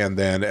sleight of hand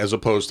then, as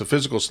opposed to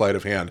physical sleight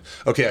of hand.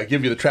 Okay, I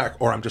give you the track,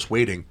 or I'm just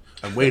waiting.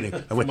 I'm waiting.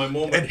 My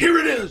moment. And here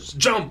it is,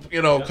 jump,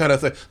 kind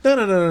of thing.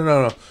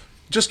 No.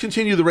 Just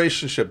continue the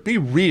relationship. Be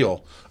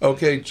real.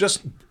 Okay,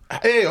 just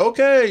hey,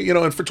 okay,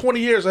 and for 20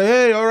 years,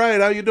 hey, all right,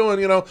 how you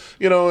doing? And all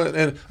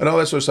that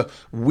sort of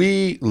stuff.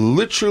 We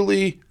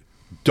literally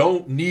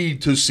don't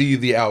need to see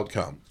the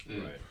outcome.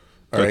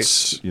 All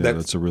right?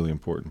 That's a really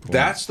important point.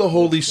 That's the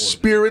Holy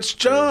Spirit's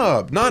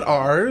job, not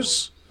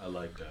ours. I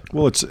like that.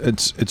 Well,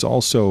 it's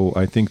also,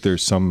 I think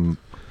there's some.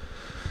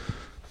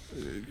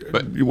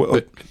 But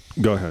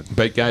go ahead.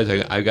 But guys,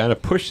 I got to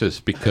push this,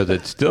 because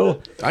it's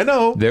still. I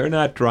know they're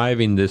not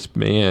driving this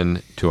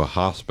man to a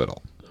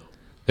hospital.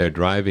 They're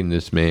driving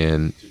this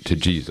man to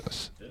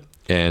Jesus,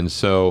 and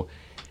so.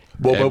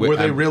 Well, but were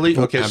they really?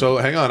 Okay, so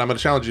hang on. I'm going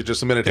to challenge you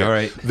just a minute here. All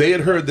right. They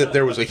had heard that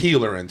there was a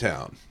healer in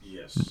town.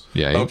 Yes.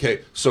 Yeah.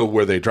 Okay, so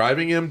were they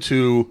driving him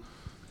to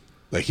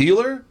the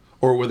healer,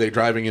 or were they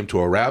driving him to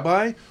a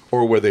rabbi,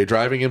 or were they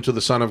driving him to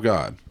the Son of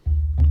God?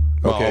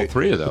 Okay, all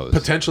three of those.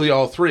 Potentially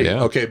all three.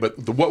 Yeah. Okay,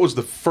 but what was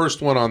the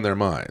first one on their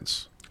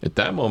minds? At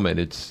that moment,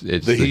 it's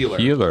The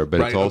healer.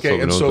 but it's also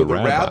okay, and known so as the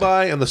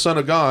rabbi and the Son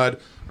of God,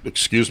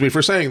 excuse me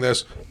for saying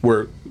this,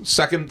 were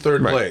second,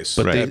 third place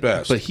at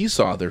best. But he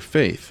saw their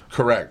faith.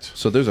 Correct.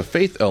 So there's a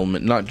faith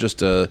element, not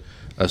just a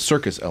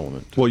circus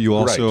element. Well, you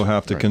also Right.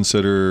 have to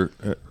consider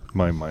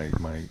my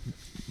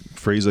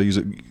phrase I use.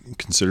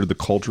 Consider the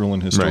cultural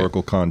and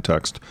historical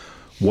context.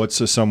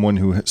 What's someone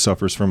who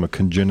suffers from a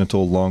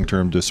congenital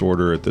long-term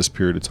disorder at this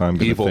period of time going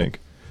to Evil. think?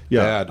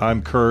 Yeah, Bad.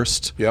 I'm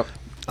cursed. Yep.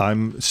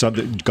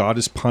 God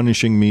is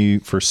punishing me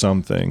for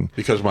something.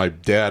 Because my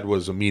dad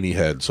was a meanie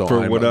head, so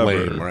For I'm whatever.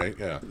 lame, right?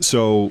 Yeah.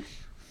 So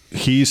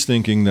he's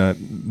thinking that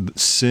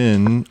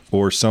sin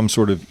or some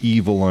sort of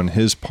evil on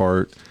his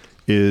part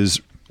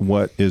is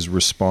what is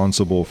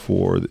responsible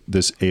for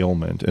this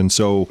ailment. And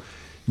so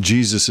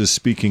Jesus is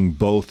speaking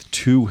both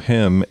to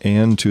him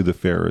and to the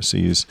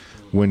Pharisees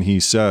when he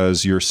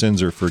says your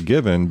sins are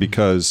forgiven,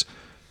 because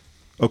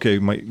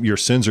your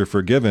sins are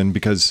forgiven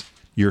because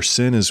your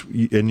sin is,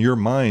 in your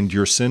mind,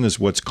 your sin is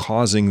what's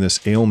causing this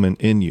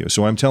ailment in you.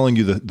 So I'm telling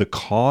you the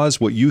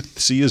cause, what you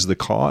see as the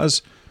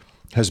cause,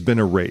 has been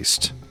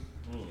erased.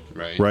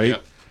 Right. Right? Yeah.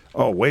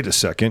 Oh, wait a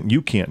second.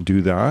 You can't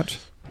do that.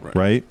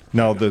 Right?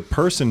 Now, the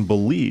person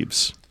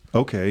believes,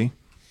 okay,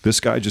 this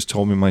guy just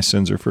told me my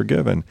sins are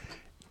forgiven.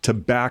 To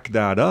back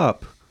that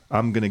up,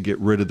 I'm going to get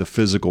rid of the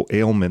physical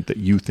ailment that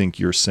you think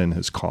your sin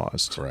has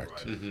caused.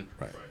 Correct.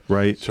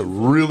 Right? To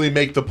really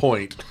make the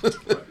point.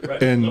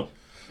 And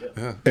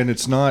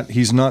it's not,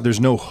 there's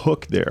no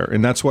hook there.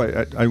 And that's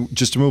why I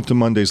just to move to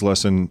Monday's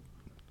lesson.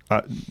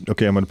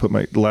 Okay, I'm going to put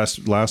my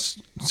last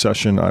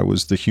session, I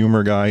was the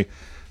humor guy.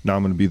 Now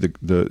I'm going to be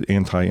the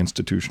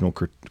anti-institutional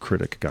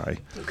critic guy.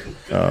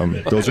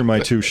 Those are my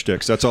two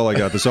shticks. That's all I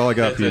got. That's all I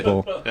got,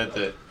 people. That's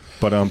it.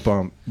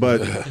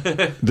 But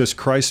this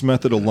Christ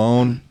method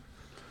alone,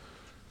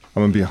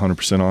 I'm going to be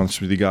 100%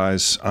 honest with you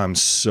guys. I'm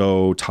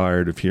so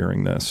tired of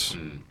hearing this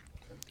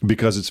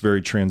because it's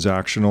very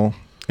transactional,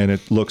 and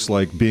it looks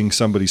like being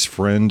somebody's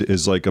friend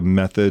is like a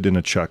method and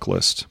a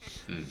checklist.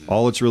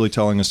 All it's really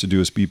telling us to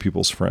do is be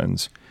people's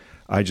friends.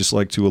 I just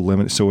like to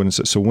eliminate.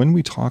 So when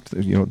we talk,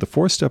 the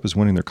fourth step is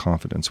winning their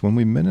confidence. When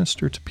we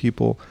minister to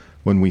people,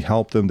 when we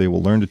help them, they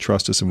will learn to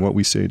trust us in what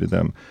we say to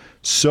them.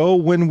 So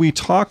when we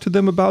talk to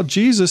them about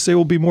Jesus, they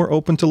will be more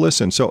open to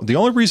listen. So the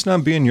only reason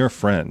I'm being your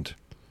friend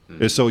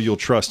is so you'll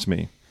trust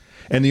me.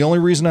 And the only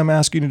reason I'm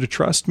asking you to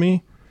trust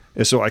me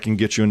is so I can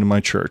get you into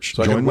my church.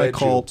 So Join my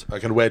cult. I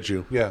can wedge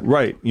you. Yeah.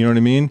 Right. You know what I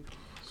mean?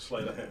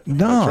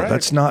 No, right.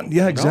 that's not.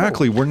 Yeah,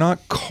 exactly. No. We're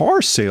not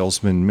car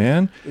salesmen,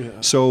 man. Yeah.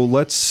 So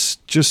let's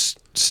just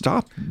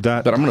stop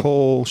that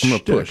whole shtick. I'm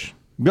going to push.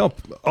 No,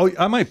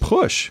 I might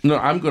push. No,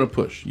 I'm going to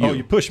push you. Oh,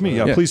 you push me.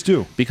 Yeah, please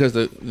do. Because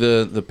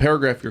the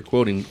paragraph you're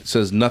quoting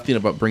says nothing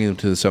about bringing them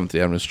to the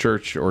Seventh-day Adventist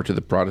Church or to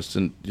the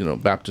Protestant,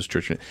 Baptist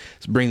Church.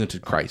 It's bringing them to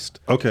Christ.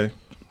 Okay,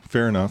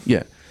 fair enough.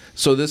 Yeah.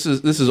 So this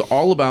is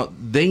all about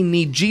they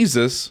need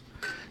Jesus,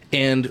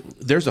 and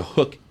there's a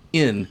hook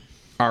in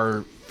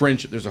our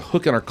friendship. There's a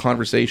hook in our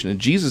conversation, and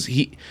Jesus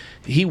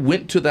he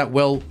went to that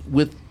well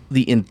with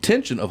the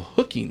intention of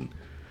hooking.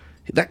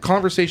 That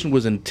conversation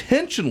was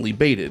intentionally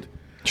baited.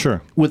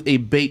 Sure. With a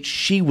bait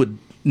she would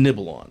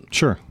nibble on.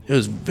 Sure. It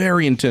was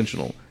very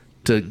intentional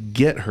to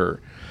get her,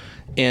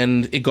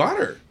 and it got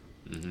her,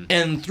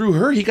 and through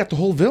her he got the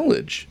whole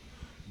village.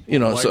 Why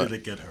did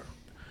it get her?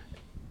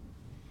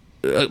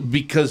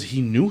 Because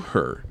he knew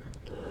her,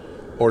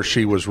 or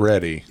she was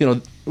ready.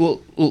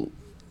 Well,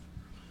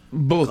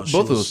 both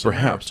of those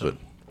perhaps, but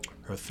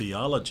her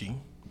theology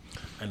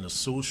and the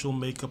social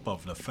makeup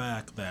of the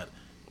fact that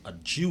a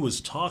Jew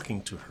is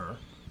talking to her,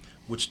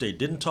 which they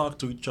didn't talk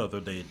to each other,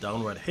 they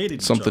downright hated each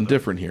other. something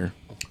different here.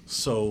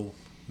 So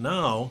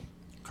now,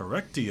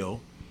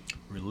 correctio,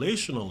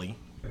 relationally,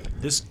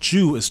 this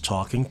Jew is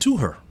talking to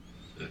her,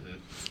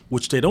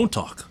 which they don't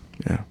talk.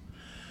 Yeah.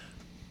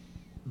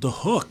 The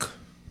hook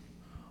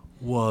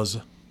was,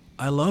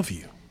 I love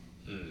you.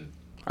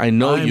 I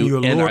know I am you,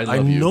 your and Lord. I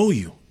love you. know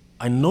you.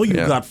 I know you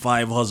Yeah. got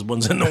 5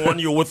 husbands, and the one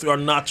you're with are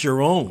not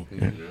your own.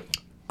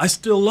 I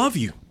still love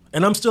you,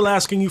 and I'm still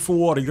asking you for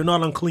water. You're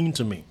not unclean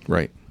to me.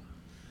 Right.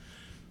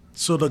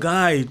 So the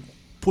guy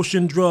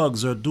pushing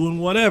drugs or doing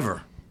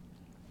whatever,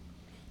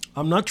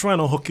 I'm not trying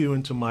to hook you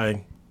into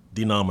my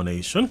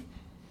denomination.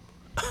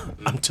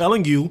 I'm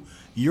telling you,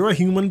 you're a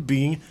human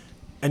being,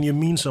 and you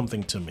mean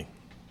something to me.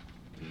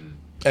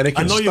 And it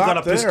I can know you got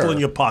a stop pistol there. in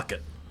your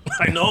pocket.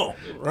 I know.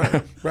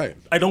 Right.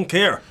 I don't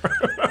care.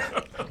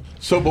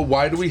 So, but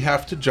why do we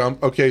have to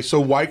jump? Okay, so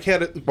why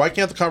can't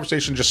the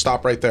conversation just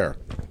stop right there?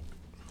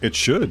 It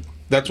should.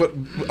 That's what.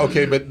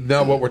 Okay, but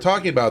now what we're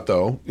talking about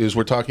though is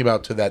we're talking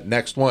about to that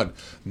next one.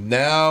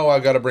 Now I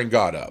got to bring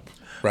God up,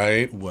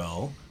 right?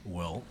 Well,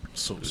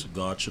 so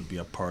God should be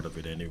a part of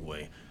it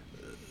anyway.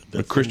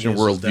 The Christian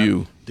thing is that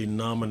worldview.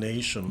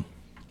 Denomination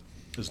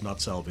is not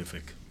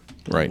salvific.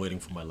 Right. I'm waiting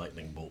for my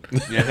lightning bolt.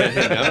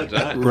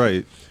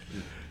 Right.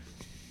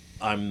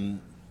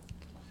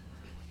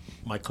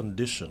 My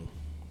condition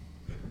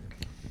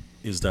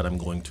is that I'm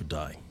going to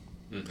die.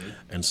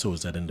 And so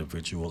is that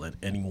individual and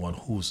anyone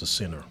who's a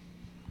sinner.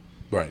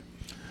 Right.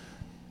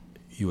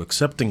 You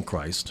accepting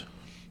Christ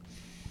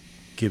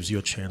gives you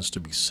a chance to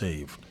be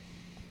saved.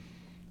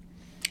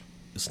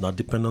 It's not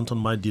dependent on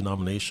my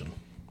denomination.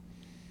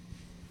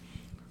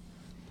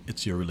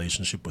 It's your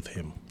relationship with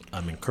him.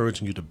 I'm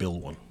encouraging you to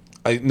build one.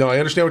 I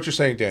understand what you're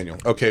saying, Daniel.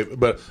 Okay,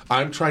 but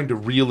I'm trying to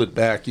reel it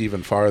back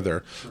even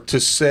farther to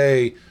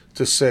say,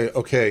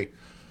 okay,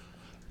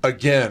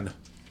 again,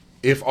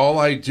 if all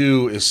I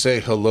do is say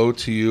hello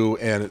to you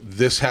and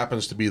this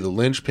happens to be the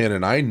linchpin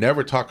and I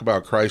never talk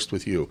about Christ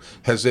with you,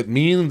 does it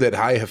mean that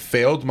I have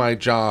failed my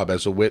job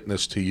as a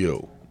witness to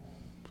you?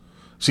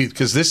 See,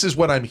 because this is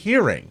what I'm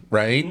hearing,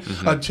 right?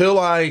 Until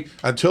I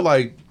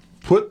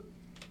put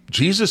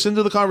Jesus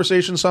into the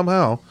conversation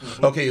somehow.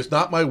 Okay, it's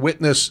not my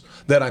witness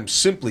that I'm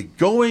simply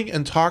going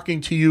and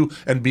talking to you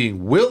and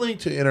being willing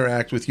to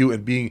interact with you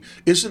and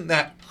isn't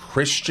that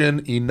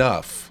Christian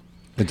enough?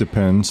 It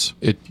depends.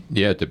 It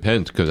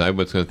depends, because I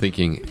was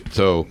thinking,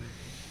 so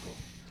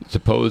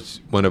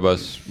suppose one of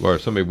us or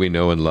somebody we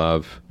know and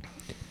love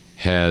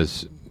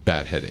has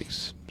bad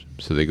headaches.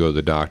 So they go to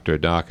the doctor,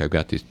 Doc, I've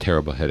got these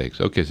terrible headaches.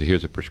 Okay, so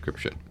here's a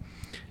prescription.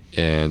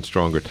 and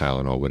stronger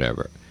Tylenol,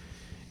 whatever.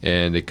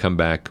 And they come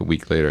back a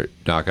week later,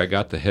 Doc, I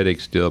got the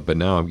headache still, but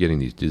now I'm getting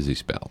these dizzy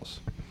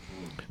spells.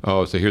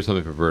 Oh, so here's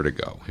something for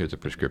vertigo. Here's a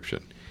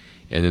prescription.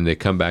 And then they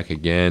come back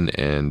again,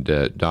 and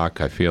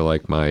Doc, I feel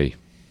like my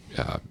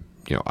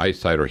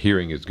eyesight or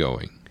hearing is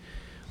going.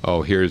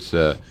 Oh, here's,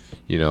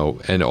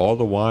 and all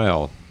the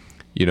while,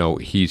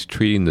 he's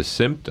treating the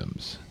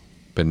symptoms,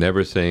 but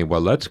never saying, well,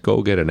 let's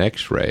go get an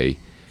x-ray.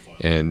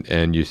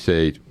 And you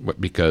say,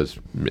 because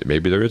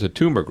maybe there is a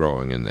tumor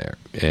growing in there,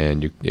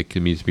 and it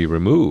needs to be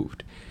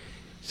removed.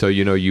 So,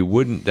 you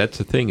wouldn't, that's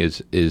the thing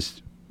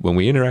is when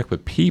we interact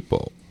with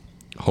people,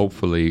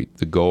 hopefully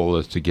the goal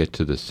is to get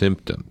to the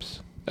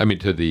symptoms. I mean,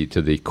 to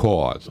the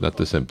cause, not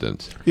the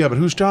symptoms. Yeah, but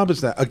whose job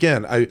is that?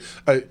 Again,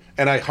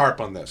 I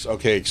harp on this.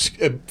 Okay,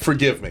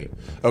 forgive me.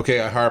 Okay,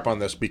 I harp on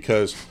this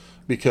because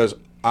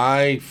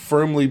I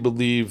firmly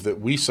believe that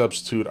we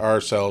substitute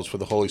ourselves for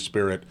the Holy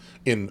Spirit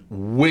in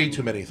way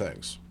too many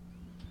things.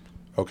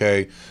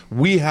 Okay,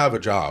 we have a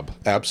job,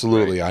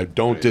 absolutely. Right. I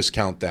don't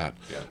discount that.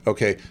 Yeah.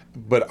 Okay,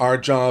 but our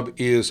job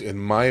is, in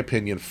my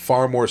opinion,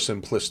 far more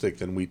simplistic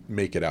than we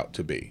make it out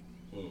to be.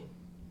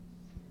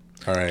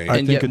 All right,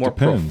 and yet more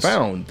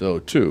profound, though,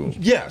 too.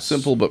 Yes,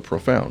 simple but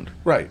profound.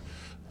 Right.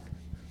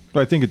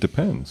 But I think it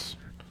depends.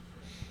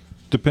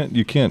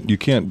 You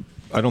can't.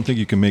 I don't think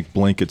you can make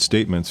blanket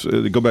statements.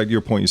 Go back to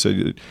your point. You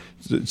said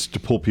it's to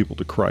pull people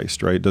to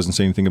Christ, right? It doesn't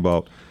say anything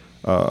about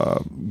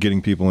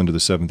getting people into the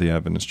Seventh-day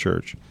Adventist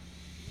Church.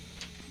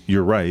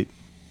 You're right,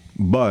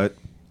 but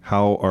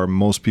how are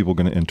most people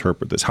going to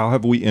interpret this? How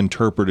have we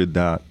interpreted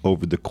that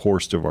over the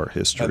course of our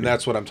history? And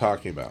that's what I'm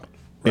talking about.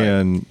 Right.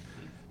 And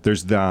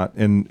there's that.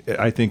 And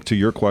I think to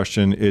your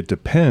question, it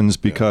depends,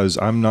 because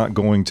I'm not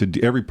going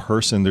to every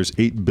person. There's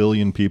 8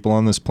 billion people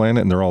on this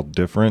planet, and they're all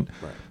different.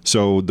 Right.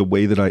 So the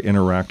way that I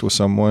interact with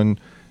someone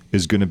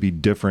is going to be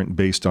different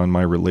based on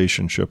my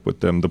relationship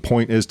with them. The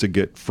point is to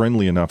get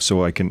friendly enough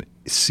so I can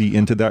see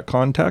into that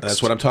context.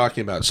 That's what I'm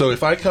talking about. So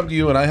if I come to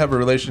you and I have a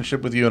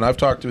relationship with you, and I've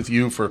talked with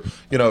you for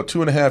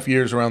 2.5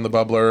 years around the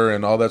bubbler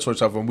and all that sort of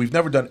stuff, and we've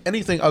never done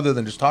anything other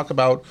than just talk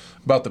about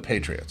the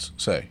Patriots,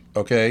 say,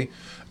 okay?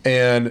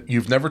 And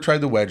you've never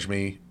tried to wedge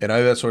me and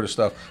all that sort of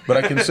stuff, but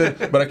I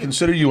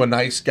consider you a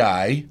nice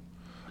guy.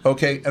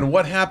 Okay, and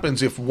what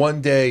happens if one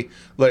day,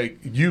 like,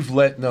 you've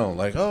let know,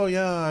 like, oh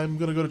yeah, I'm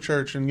gonna go to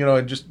church, and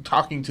and just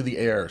talking to the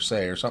air,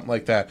 say, or something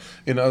like that,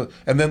 and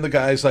then the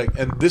guy's like,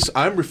 and this,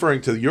 I'm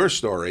referring to your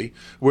story,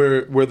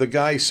 where the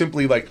guy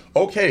simply like,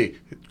 okay,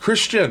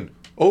 Christian,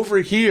 over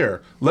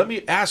here, let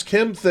me ask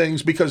him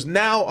things because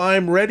now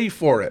I'm ready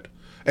for it,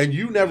 and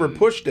you never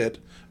pushed it.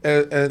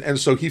 And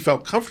so he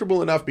felt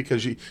comfortable enough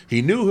because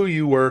he knew who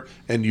you were,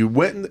 and you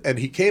went and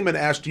he came and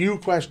asked you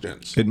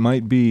questions. It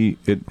might be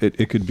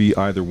it could be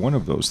either one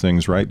of those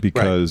things, right?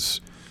 Because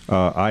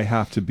I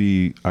have to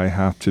be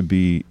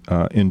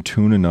in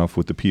tune enough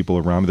with the people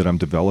around me that I'm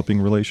developing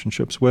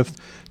relationships with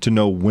to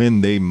know when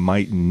they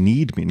might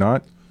need me,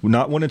 not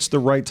when it's the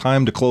right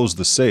time to close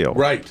the sale.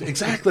 Right,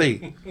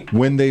 exactly.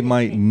 When they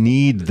might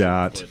need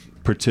that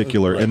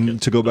particular, and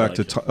to go back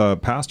to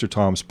Pastor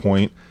Tom's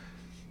point.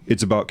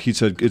 He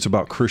said it's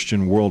about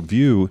Christian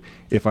worldview.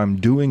 If I'm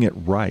doing it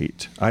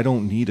right, I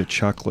don't need a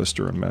checklist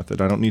or a method.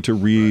 I don't need to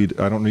read.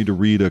 I don't need to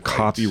read a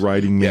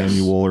copywriting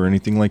manual or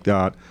anything like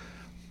that.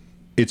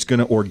 It's going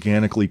to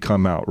organically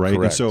come out, right?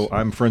 Correct. And so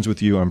I'm friends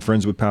with you. I'm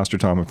friends with Pastor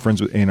Tom. I'm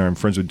friends with Einar. I'm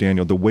friends with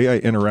Daniel. The way I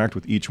interact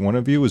with each one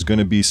of you is going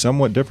to be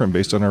somewhat different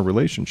based on our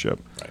relationship.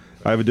 Right.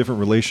 I have a different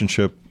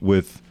relationship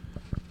with.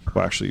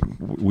 Well, actually,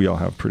 we all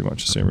have pretty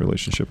much the same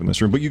relationship in this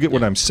room. But you get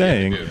what I'm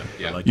saying.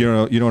 Yeah. You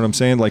know what I'm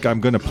saying? Like,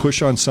 I'm going to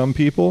push on some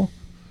people,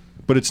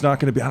 but it's not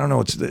going to be. I don't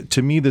know.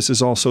 To me, this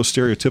is all so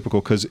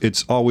stereotypical because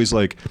it's always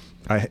like,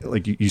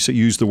 you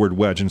use the word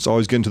wedge, and it's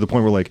always getting to the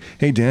point where, like,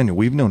 hey, Daniel,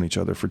 we've known each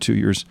other for 2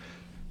 years.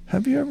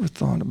 Have you ever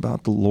thought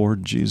about the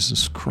Lord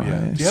Jesus Christ?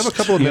 Yeah. Do you have a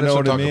couple of minutes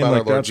to talk about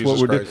our Lord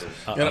Jesus Christ?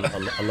 I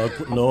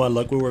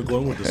like where we're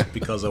going with this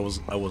because I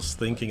was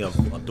thinking of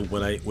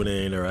when I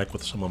interact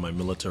with some of my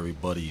military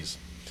buddies.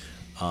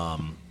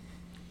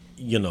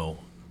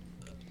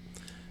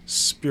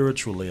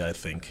 Spiritually, I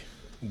think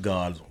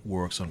God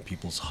works on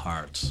people's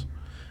hearts,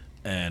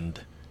 and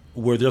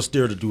we're just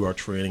there to do our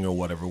training or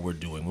whatever we're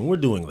doing. When we're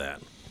doing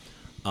that,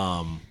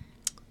 a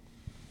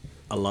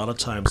lot of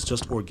times,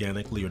 just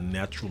organically or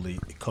naturally,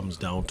 it comes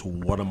down to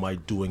what am I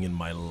doing in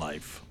my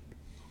life?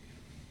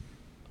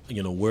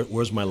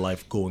 Where's my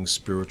life going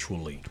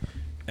spiritually,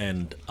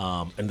 and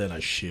then I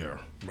share.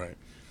 Right.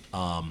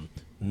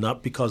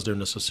 Not because they're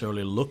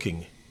necessarily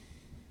looking.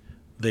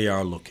 They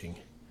are looking.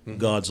 Mm-hmm.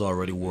 God's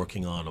already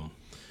working on them.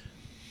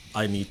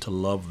 I need to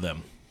love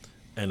them,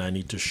 and I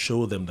need to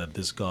show them that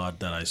this God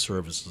that I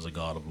serve is a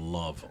God of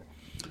love.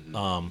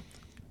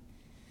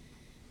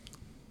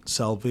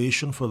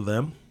 Salvation for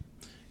them,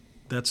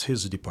 that's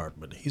his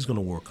department. He's going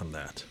to work on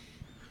that.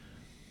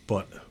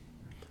 But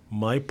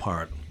my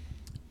part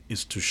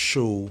is to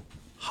show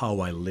how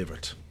I live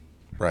it.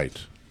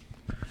 Right.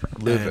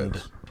 Live and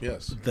it.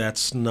 Yes.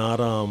 That's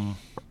not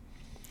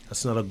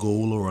That's not a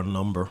goal or a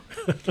number.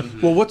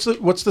 Well, what's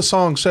the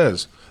song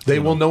says? They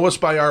will know us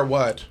by our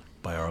what?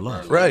 By our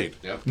love. Right.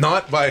 Yep.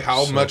 Not by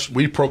how much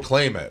we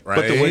proclaim it, right?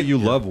 But the way you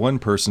love one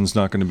person's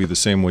not going to be the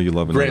same way you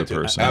love another Granted,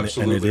 person.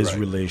 absolutely. And it is right.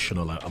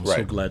 relational. I'm so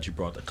Right. glad you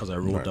brought that, because I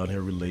wrote down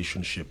here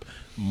relationship.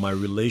 My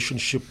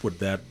relationship with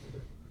that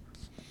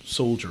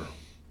soldier,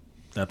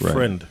 that Right.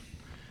 friend,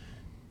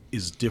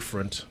 is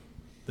different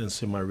than,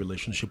 say, my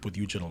relationship with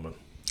you gentlemen.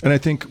 And I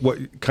think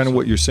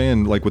what you're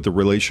saying, like with the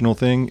relational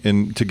thing,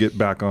 and to get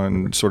back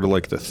on sort of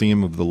like the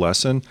theme of the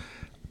lesson,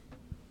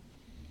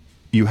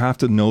 you have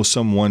to know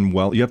someone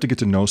well. You have to get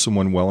to know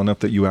someone well enough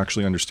that you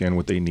actually understand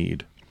what they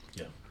need.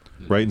 Yeah.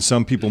 Right? And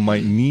some people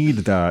might need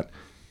that.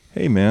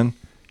 Hey, man,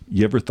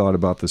 you ever thought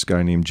about this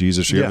guy named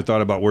Jesus? Or you Yeah. ever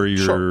thought about where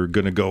you're Sure.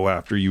 going to go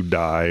after you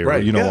die? Or,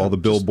 Right, yeah. all the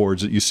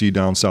billboards that you see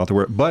down south. Or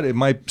where, but it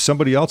might,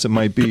 somebody else, it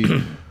might be,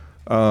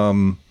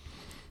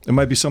 it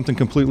might be something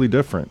completely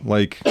different.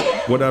 Like,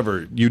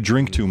 whatever, you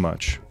drink too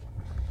much.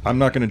 I'm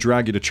not going to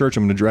drag you to church.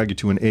 I'm going to drag you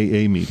to an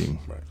AA meeting.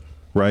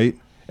 Right?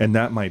 And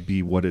that might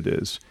be what it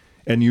is.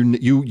 And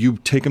you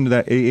take them to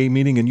that AA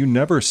meeting, and you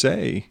never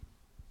say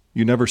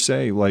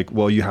like,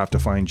 well, you have to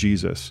find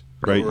Jesus,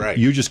 right? Right.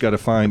 You just got to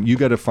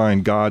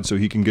find God so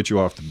he can get you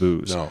off the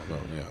booze. No,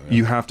 yeah.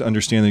 You have to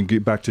understand and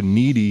get back to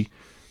needy.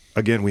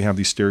 Again, we have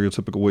these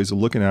stereotypical ways of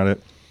looking at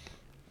it.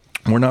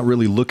 We're not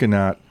really looking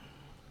at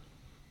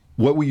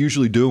what we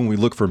usually do when we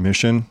look for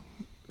mission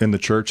in the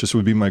church. This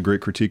would be my great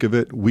critique of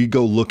it. We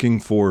go looking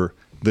for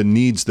the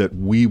needs that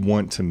we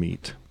want to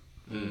meet.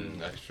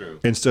 That's true.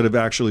 Instead of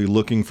actually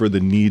looking for the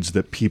needs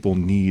that people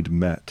need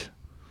met.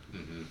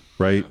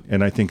 Right?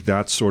 And I think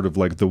that's sort of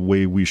like the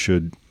way we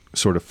should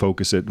sort of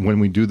focus it. When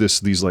we do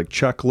these like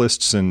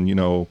checklists and,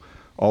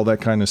 all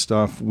that kind of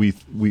stuff, we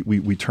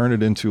turn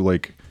it into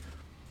like,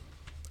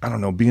 I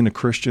don't know, being a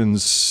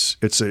Christian's,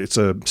 it's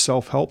a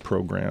self-help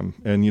program.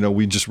 And,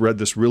 we just read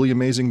this really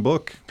amazing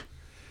book,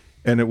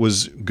 and it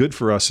was good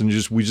for us. And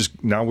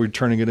now we're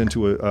turning it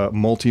into a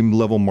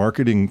multi-level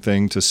marketing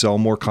thing to sell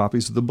more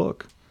copies of the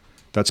book.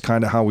 That's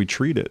kind of how we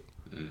treat it.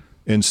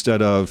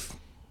 Instead of,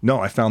 no,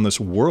 I found this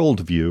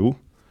worldview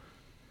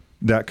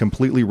that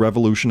completely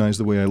revolutionized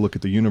the way I look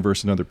at the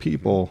universe and other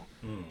people,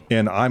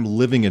 and I'm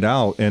living it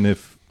out. And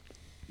if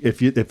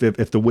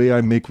the way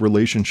I make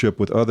relationship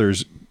with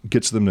others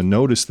gets them to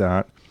notice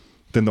that,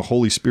 then the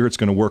Holy Spirit's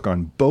going to work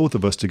on both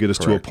of us to get us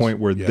to a Correct. point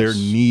where Yes. their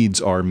needs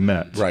are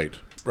met. Right.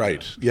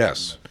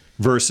 Yes.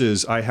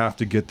 Versus I have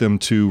to get them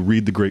to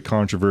read The Great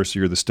Controversy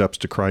or The Steps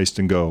to Christ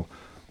and go,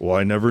 well,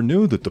 I never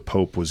knew that the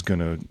Pope was going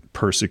to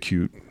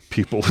persecute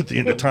people at the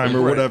end of time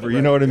or whatever.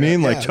 You know what I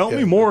mean? Like, tell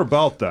me more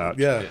about that.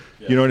 Yeah.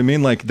 You know what I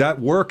mean? Like, that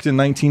worked in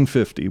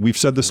 1950. We've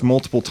said this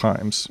multiple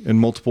times in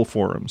multiple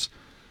forums.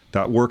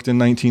 That worked in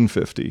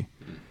 1950.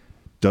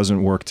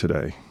 Doesn't work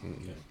today.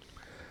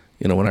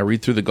 When I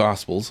read through the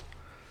Gospels,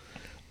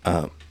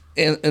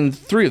 and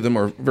three of them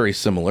are very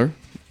similar.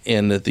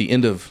 And at the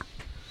end of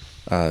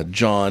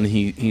John,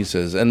 he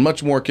says, and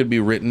much more could be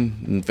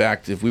written. In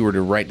fact, if we were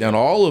to write down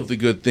all of the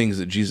good things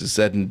that Jesus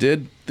said and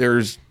did,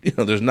 there's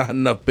not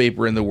enough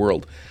paper in the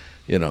world,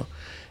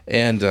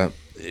 and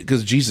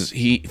because Jesus,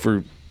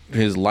 for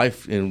his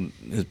life in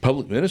his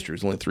public ministry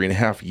was only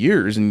 3.5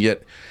 years, and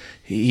yet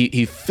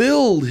he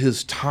filled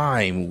his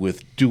time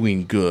with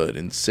doing good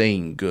and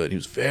saying good. He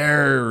was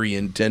very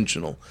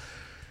intentional.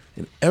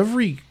 And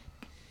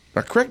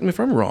now correct me if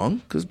I'm wrong,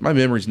 because my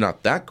memory's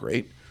not that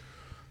great.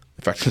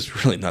 In fact,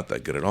 it's really not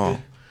that good at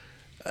all.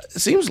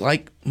 It seems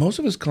like most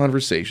of his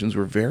conversations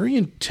were very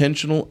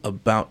intentional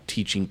about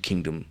teaching the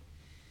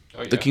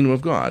kingdom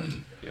of God.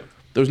 Yeah.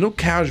 There was no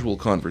casual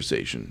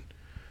conversation.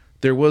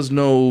 There was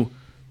no,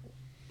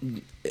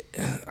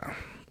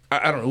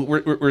 I don't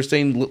know. We're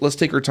saying let's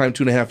take our time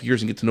 2.5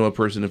 years and get to know a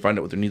person and find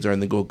out what their needs are,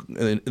 and then go,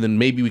 and then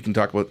maybe we can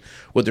talk about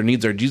what their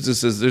needs are. Jesus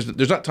says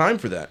there's not time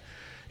for that.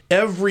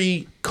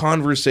 Every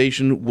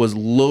conversation was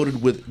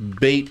loaded with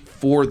bait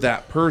for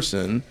that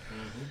person,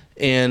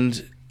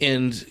 and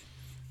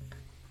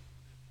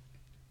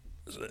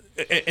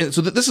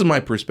so this is my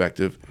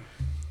perspective.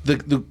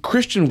 The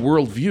Christian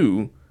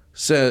worldview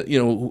says,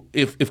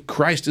 if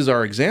Christ is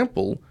our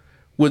example,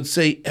 would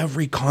say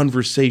every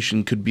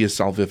conversation could be a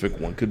salvific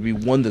one, could be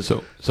one that's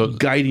So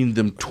guiding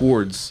them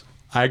towards.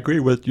 I agree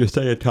with you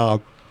saying,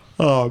 Tom.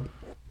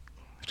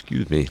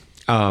 Excuse me.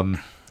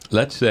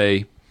 Let's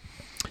say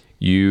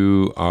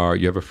you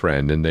have a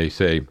friend, and they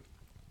say,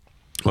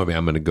 "Well,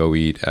 I'm going to go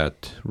eat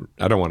at."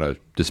 I don't want to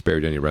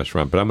disparage any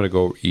restaurant, but I'm going to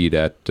go eat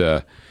at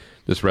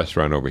this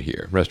restaurant over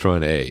here,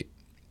 Restaurant A,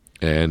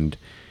 and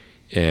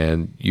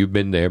you've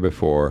been there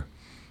before,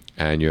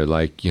 and you're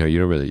like, you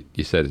don't really.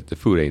 You said the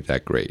food ain't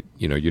that great,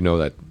 you know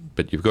that,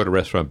 but you go to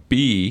Restaurant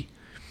B.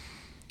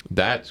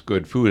 That's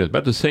good food. It's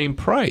about the same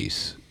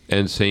price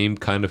and same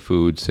kind of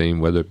food, same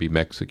whether it be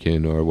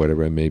Mexican or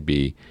whatever it may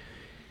be.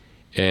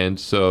 And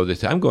so they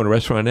say, I'm going to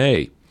Restaurant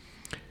A.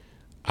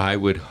 I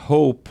would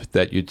hope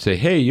that you'd say,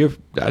 hey,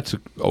 that's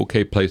an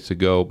okay place to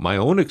go. My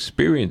own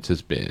experience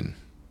has been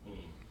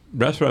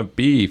Restaurant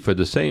B, for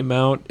the same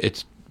amount,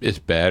 it's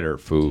better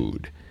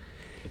food.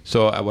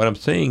 So what I'm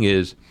saying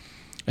is,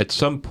 at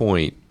some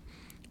point,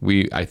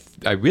 I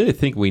really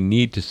think we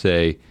need to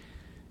say,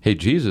 hey,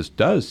 Jesus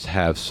does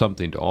have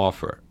something to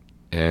offer.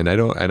 And I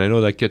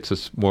know that gets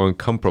us more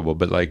uncomfortable,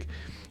 but like,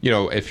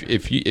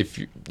 if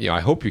you I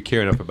hope you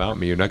care enough about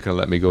me, you're not going to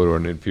let me go to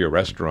an inferior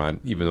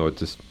restaurant, even though it's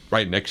just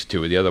right next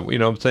to it. The other, you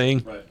know what I'm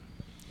saying? Right.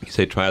 You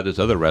say, try out this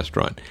other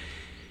restaurant.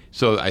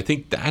 So I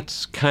think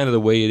that's kind of the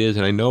way it is.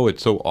 And I know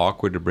it's so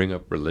awkward to bring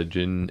up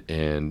religion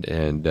and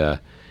the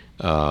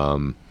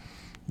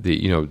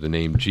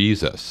name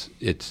Jesus.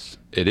 It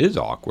is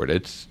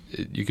awkward.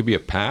 You could be a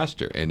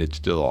pastor and it's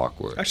still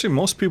awkward. Actually,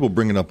 most people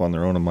bring it up on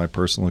their own in my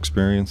personal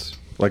experience.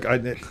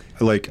 I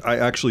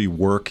actually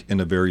work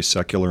in a very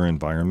secular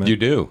environment. You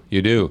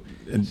do.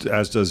 And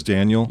as does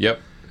Daniel. Yep.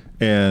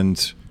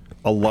 And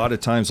a lot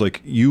of times,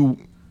 like you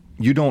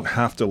don't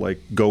have to like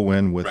go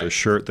in with a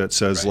shirt that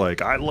says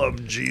like I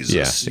love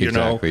Jesus. Yeah,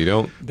 exactly. You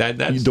don't.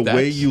 That's the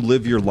way you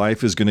live your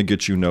life is going to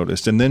get you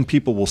noticed. And then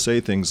people will say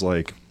things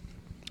like,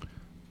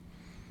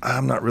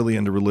 I'm not really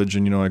into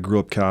religion. I grew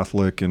up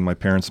Catholic and my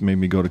parents made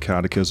me go to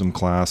catechism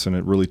class and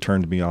it really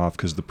turned me off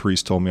because the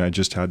priest told me I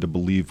just had to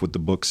believe what the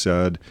book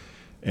said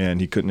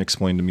and he couldn't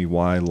explain to me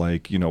why,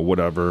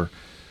 whatever.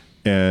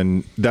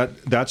 And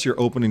that's your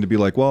opening to be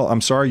like, well,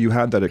 I'm sorry you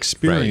had that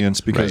experience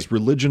because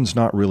religion's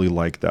not really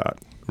like that.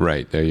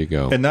 Right. There you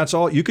go. And that's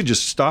all. You could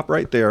just stop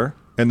right there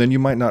and then you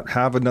might not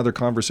have another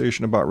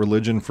conversation about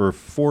religion for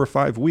 4 or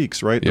 5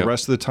 weeks, right? Yep. The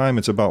rest of the time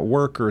it's about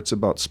work or it's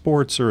about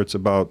sports or it's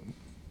about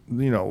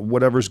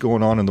whatever's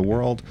going on in the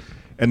world,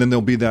 and then there'll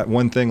be that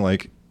one thing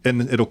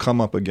and it'll come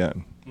up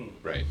again,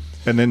 right?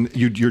 And then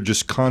you're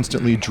just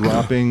constantly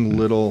dropping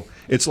little.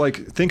 It's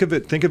like think of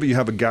it. You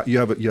have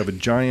a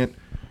giant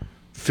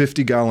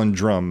 50-gallon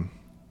drum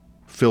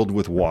filled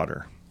with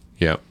water.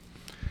 Yeah.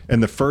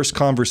 And the first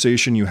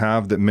conversation you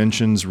have that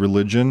mentions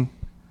religion,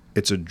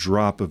 it's a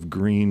drop of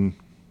green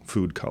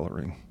food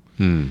coloring,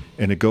 and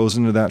it goes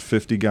into that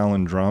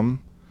 50-gallon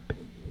drum.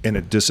 And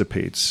it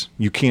dissipates.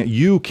 You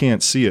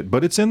can't see it,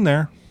 but it's in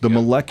there. The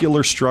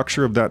molecular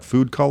structure of that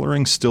food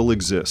coloring still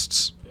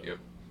exists. Yep.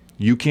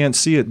 You can't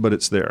see it, but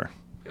it's there.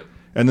 Yep.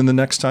 And then the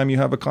next time you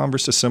have a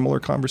similar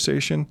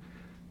conversation,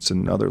 it's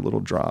another little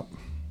drop.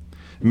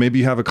 Maybe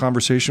you have a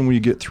conversation where you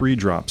get 3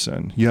 drops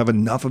in. You have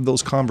enough of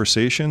those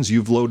conversations,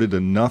 you've loaded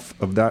enough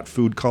of that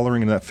food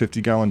coloring in that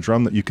 50-gallon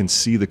drum that you can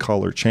see the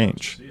color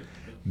change.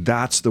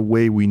 That's the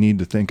way we need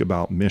to think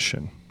about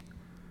mission.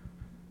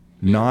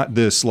 Not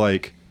this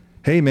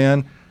hey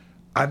man,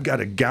 I've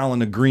got a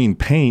gallon of green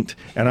paint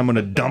and I'm going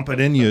to dump it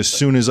in you as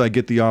soon as I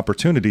get the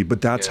opportunity.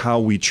 But that's how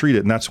we treat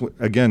it. And that's,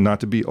 again, not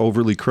to be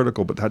overly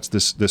critical, but that's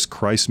this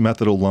Christ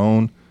method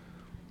alone.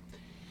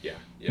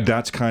 Yeah.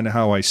 That's kind of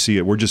how I see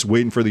it. We're just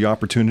waiting for the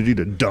opportunity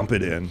to dump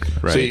it in.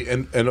 Right. See,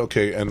 and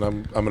okay, and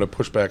I'm going to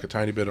push back a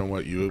tiny bit on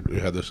what you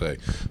had to say,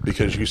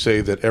 because you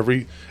say that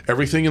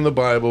everything in the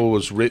Bible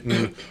was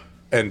written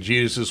and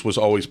Jesus was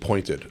always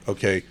pointed.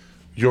 Okay,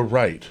 you're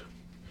right.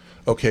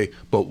 Okay,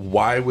 but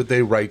why would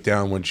they write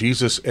down when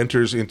Jesus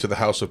enters into the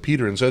house of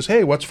Peter and says,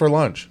 hey, what's for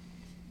lunch?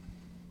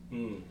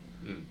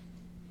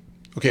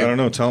 Okay, I don't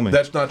know, tell me.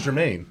 That's not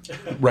germane,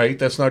 right?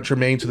 That's not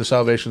germane to the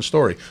salvation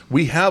story.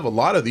 We have a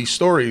lot of these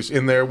stories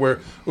in there where,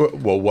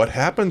 well, what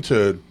happened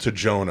to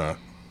Jonah?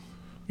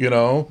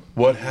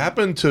 What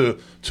happened to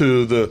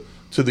the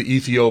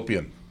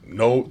Ethiopian?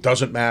 No,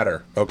 doesn't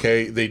matter,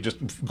 okay? They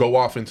just go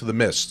off into the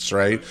mists,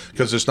 right?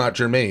 Because it's not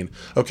germane.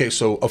 Okay,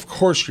 so of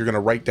course you're going to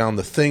write down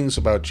the things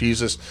about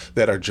Jesus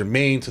that are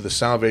germane to the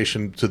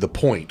salvation, to the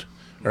point,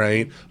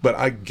 right? But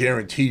I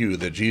guarantee you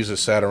that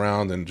Jesus sat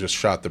around and just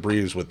shot the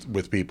breeze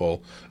with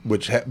people,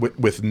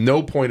 with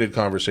no pointed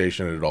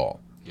conversation at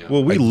all. Yeah.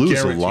 Well, we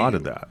lose a lot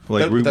of that.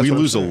 We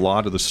lose a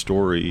lot of the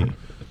story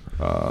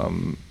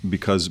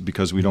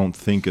because we don't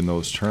think in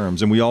those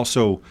terms, and we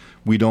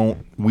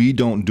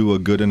don't do a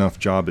good enough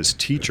job as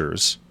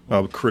teachers.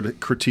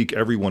 Critique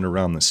everyone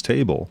around this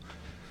table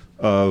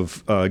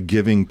of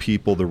giving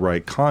people the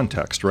right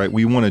context. Right?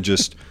 We want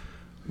to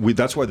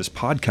that's why this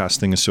podcast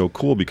thing is so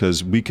cool,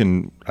 because we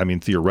can,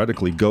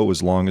 theoretically go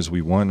as long as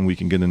we want, and we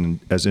can get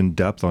as in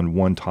depth on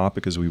one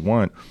topic as we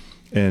want,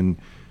 and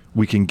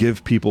we can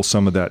give people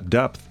some of that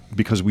depth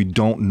because we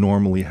don't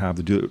normally have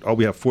to do it. Oh,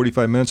 we have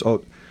 45 minutes.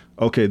 Oh,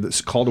 okay, this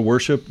call to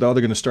worship, now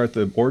they're going to start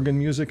the organ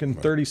music in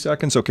 30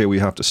 seconds. Okay, we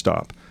have to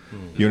stop.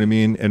 You know what I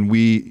mean? And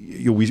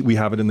we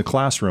have it in the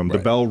classroom. The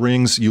bell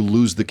rings, you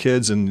lose the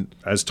kids, and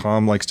as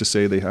Tom likes to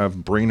say, they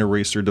have brain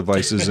eraser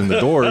devices in the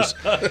doors.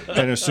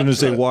 And as soon as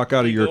they walk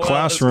out of your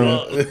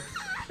classroom,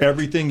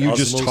 everything you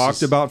just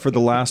talked about for the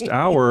last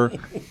hour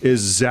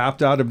is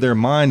zapped out of their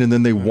mind, and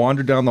then they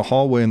wander down the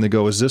hallway and they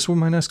go, is this what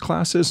my next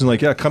class is? And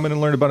like, yeah, come in and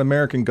learn about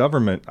American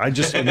government. And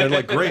they're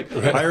like, great,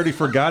 I already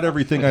forgot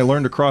everything I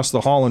learned across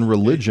the hall in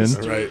religion.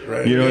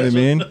 Right. You know what I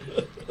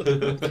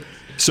mean?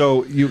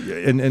 So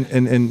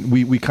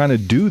we kind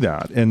of do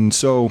that. And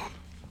so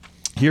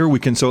here we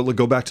can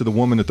go back to the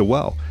woman at the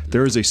well.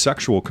 There is a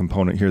sexual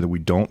component here that we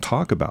don't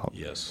talk about.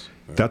 Yes.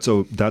 That's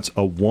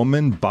a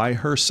woman by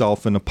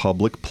herself in a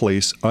public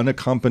place,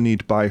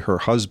 unaccompanied by her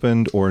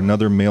husband or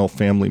another male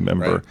family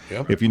member. Right.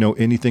 Yep. If you know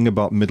anything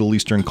about Middle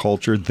Eastern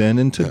culture, then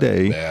and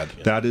today, Bad.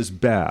 that is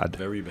bad.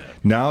 Very bad.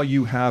 Now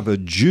you have a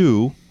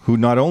Jew who,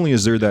 not only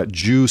is there that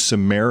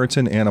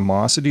Jew-Samaritan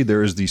animosity,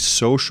 there is the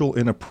social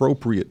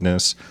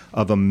inappropriateness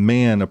of a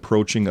man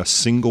approaching a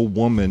single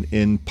woman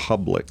in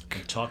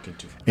public Talking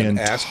to her. and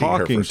asking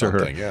talking her to for her.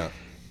 something, yeah.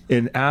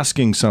 And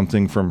asking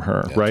something from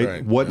her, right?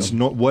 right.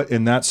 What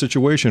in that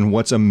situation?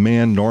 What's a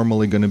man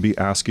normally going to be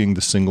asking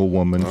the single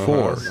woman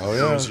for? Oh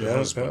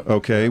yeah.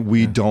 Okay,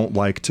 we don't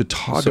like to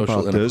talk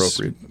Social about this,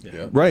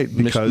 inappropriate. right?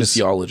 Because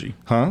Missiology.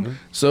 huh?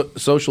 So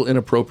social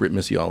inappropriate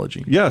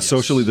missiology. Yeah,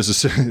 socially, this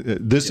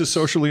is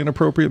socially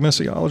inappropriate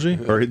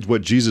missiology, or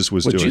what Jesus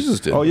was What doing. Jesus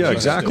did. Oh yeah, Jesus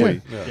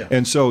exactly. Yeah.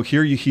 And so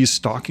here he's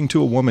talking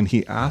to a woman.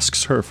 He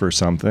asks her for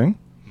something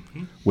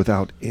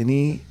without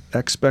any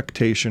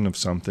expectation of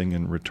something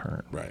in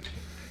return. Right.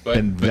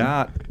 And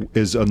that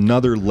is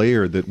another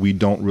layer that we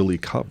don't really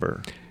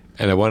cover.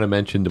 And I want to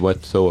mention that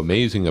what's so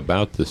amazing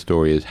about the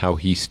story is how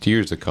he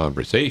steers the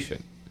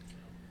conversation.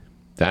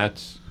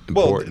 That's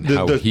important. Well,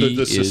 how the he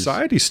is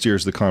society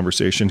steers the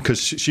conversation because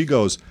she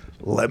goes,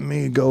 "Let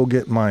me go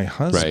get my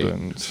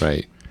husband."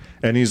 right.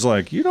 And he's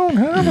like, "You don't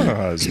have a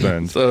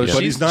husband." So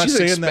but he's not she's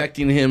saying that.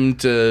 expecting him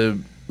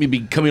to maybe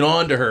coming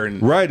on to her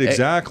and Right,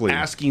 exactly.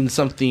 asking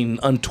something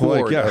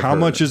untoward. Like, yeah, of how her.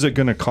 much is it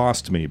going to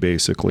cost me?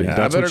 Basically, Yeah,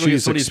 that's I better what go get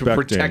she's somebody to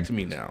expecting. protect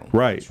me now.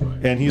 Right.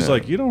 And he's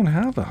like, "You don't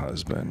have a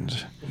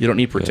husband." You don't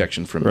need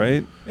protection from me.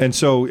 Right. And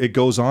so it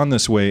goes on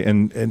this way,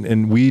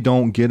 and we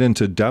don't get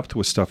into depth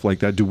with stuff like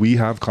that. Do we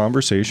have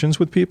conversations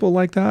with people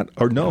like that?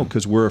 Or no,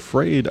 because we're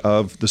afraid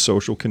of the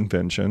social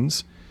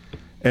conventions,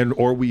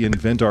 or we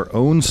invent our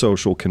own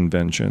social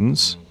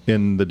conventions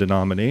in the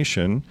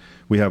denomination.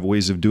 We have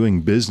ways of doing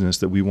business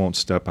that we won't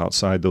step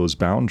outside those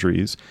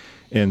boundaries.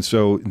 And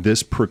so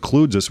this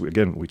precludes us.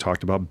 Again, we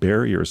talked about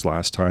barriers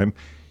last time.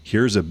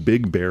 Here's a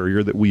big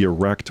barrier that we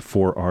erect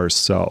for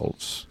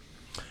ourselves.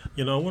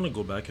 You know, I want to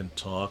go back and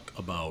talk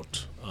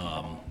about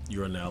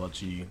your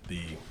analogy,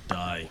 the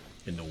dye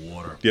in the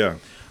water. Yeah.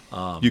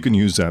 You can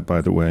use that,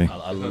 by the way.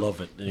 I love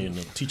it. You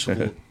know,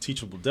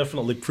 teachable,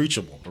 definitely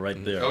preachable,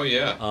 right there. Oh,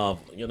 yeah.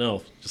 You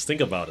know, just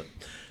think about it.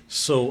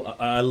 So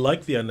I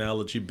like the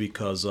analogy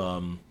because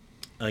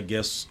I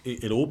guess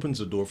it opens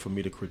the door for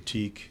me to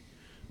critique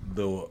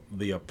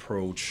the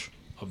approach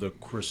of the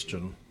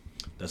Christian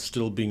that's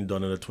still being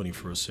done in the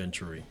 21st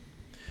century,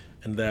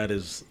 and that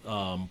is,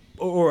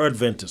 or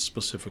Adventist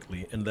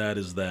specifically, and that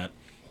is that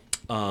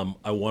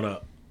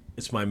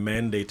it's my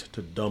mandate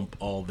to dump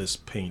all this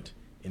paint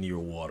in your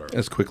water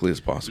As quickly as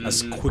possible.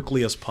 as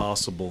quickly as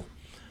possible,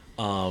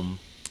 and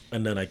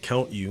then I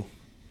count you,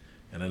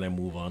 and then I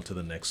move on to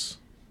the next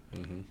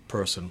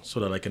person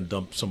so that I can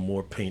dump some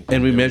more paint. And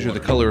in we their measure water.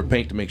 the color of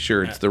paint to make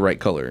sure it's the right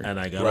color. And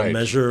I gotta Right.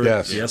 measure.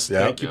 Yes. Yes,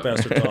 Yeah. thank you,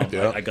 Pastor Tom.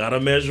 Yeah. I gotta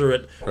measure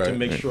it to Right.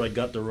 make sure I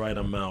got the right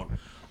amount.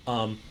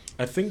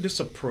 I think this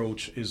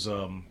approach is,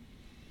 and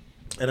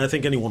I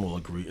think anyone will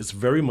agree, it's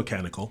very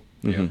mechanical,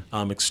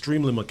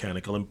 extremely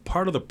mechanical. And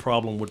part of the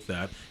problem with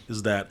that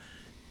is that,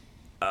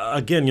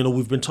 again, you know,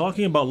 we've been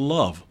talking about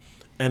love,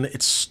 and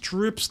it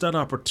strips that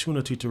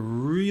opportunity to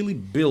really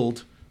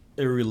build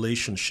a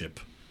relationship.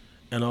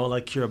 And all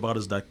I care about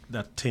is that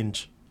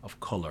tinge of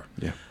color.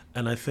 Yeah.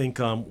 And I think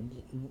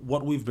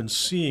what we've been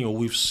seeing, or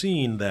we've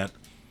seen that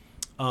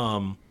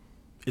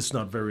it's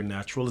not very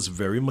natural, it's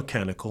very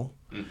mechanical.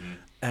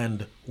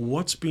 And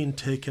what's being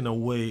taken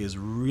away is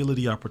really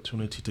the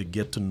opportunity to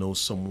get to know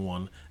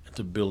someone and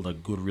to build a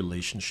good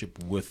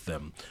relationship with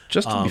them.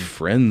 Just to be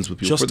friends with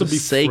people just for to the be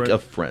sake fri-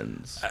 of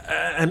friends.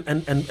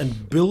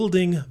 And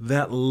building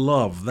that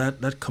love,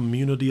 that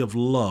community of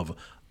love.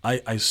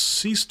 I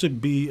cease to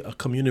be a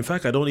community. In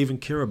fact, I don't even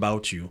care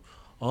about you.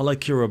 All I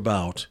care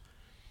about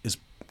is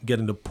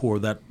getting to pour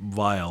that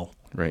vial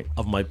Right.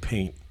 of my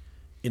paint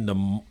in the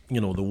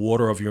the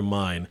water of your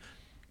mind,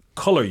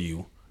 color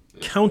you,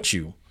 count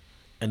you,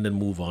 and then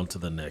move on to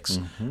the next.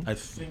 I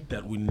think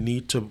that we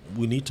need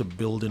to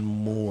build in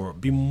more,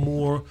 be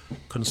more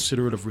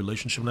considerate of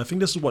relationship, and I think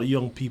this is what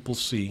young people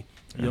see,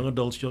 young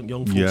adults, young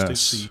folks, they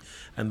Yes. see,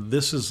 and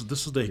this is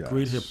the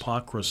great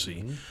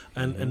hypocrisy.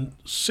 And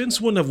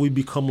since when have we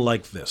become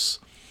like this?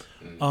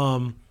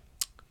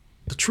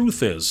 The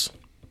truth is,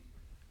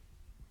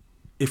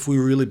 if we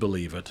really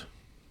believe it,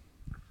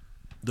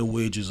 the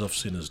wages of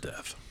sin is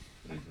death.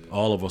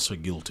 All of us are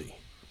guilty,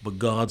 but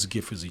God's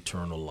gift is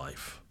eternal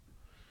life.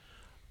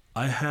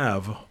 I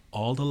have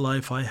all the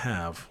life I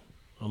have,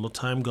 all the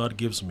time God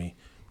gives me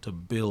to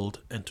build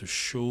and to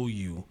show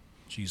you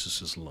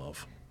Jesus'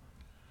 love.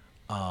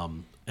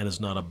 And it's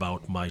not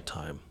about my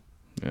time.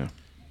 Yeah.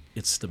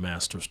 It's the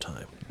Master's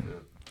time.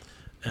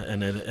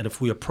 And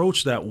if we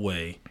approach that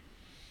way,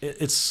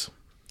 it's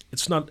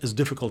not as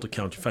difficult to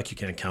count. In fact, you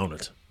can't count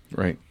it.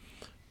 Right.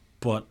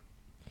 But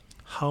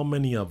how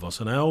many of us,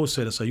 and I always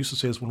say this, I used to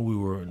say this when we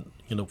were,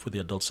 for the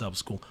adult Sabbath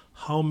school,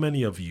 how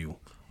many of you,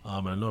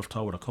 and I know I've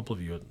talked with a couple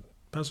of you,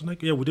 Pastor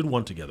Nick, yeah, we did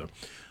one together.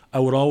 I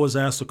would always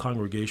ask the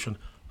congregation,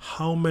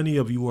 How many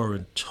of you are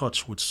in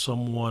touch with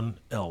someone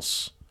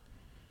else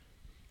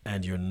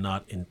and you're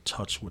not in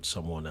touch with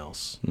someone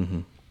else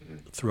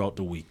throughout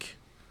the week?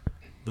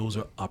 Those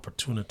are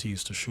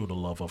opportunities to show the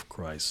love of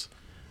Christ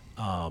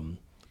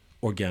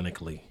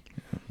organically,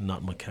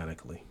 not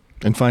mechanically.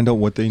 And find out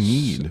what they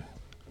need.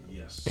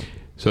 Yes.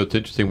 So it's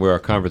interesting where our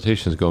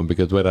conversation is going,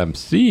 because what I'm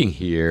seeing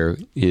here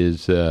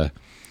is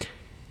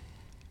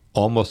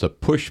almost a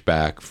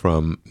pushback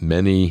from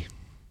many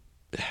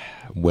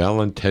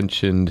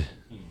well-intentioned,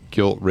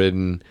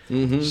 guilt-ridden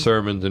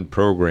sermons and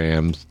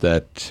programs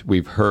that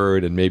we've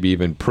heard and maybe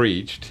even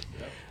preached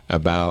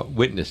about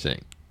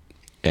witnessing.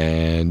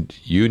 And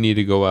you need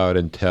to go out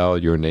and tell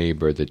your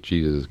neighbor that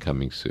Jesus is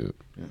coming soon.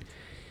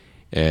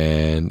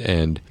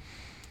 And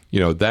you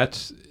know,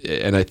 that's,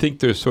 and I think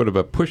there's sort of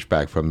a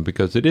pushback from it,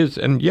 because it is,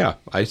 and yeah,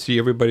 I see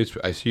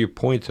your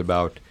points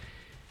about,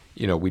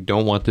 you know, we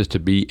don't want this to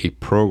be a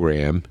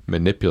program,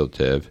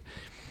 manipulative,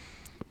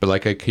 but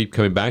like I keep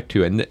coming back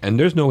to, and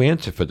there's no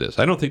answer for this.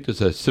 I don't think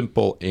there's a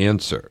simple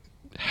answer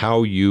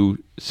how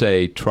you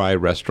say try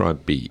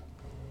restaurant B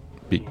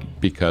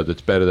because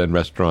it's better than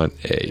restaurant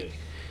A.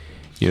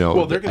 You know,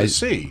 well, they're going to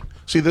see.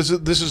 See, this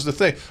is the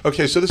thing.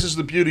 Okay, so this is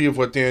the beauty of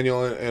what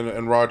Daniel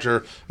and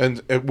Roger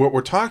and what we're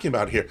talking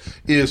about here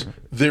is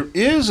there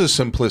is a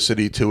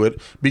simplicity to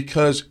it,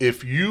 because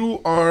if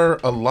you are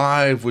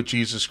alive with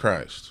Jesus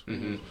Christ,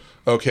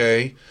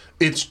 okay,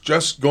 it's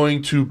just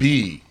going to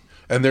be,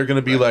 and they're going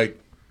to be like,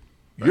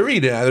 you're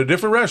eating at a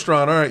different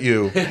restaurant, aren't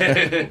you?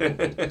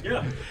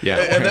 Yeah.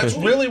 And that's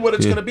really what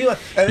it's going to be like.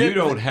 And you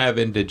don't have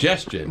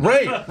indigestion.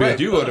 Right. Because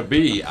you go to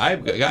B,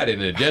 I've got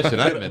indigestion,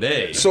 I'm at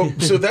A. So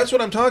that's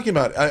what I'm talking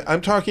about.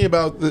 I'm talking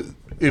about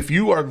if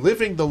you are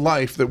living the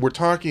life that we're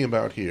talking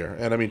about here,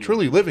 and I mean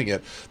truly living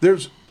it,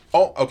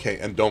 okay,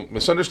 and don't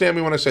misunderstand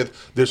me when I say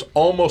there's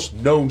almost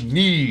no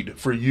need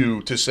for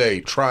you to say,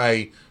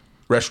 try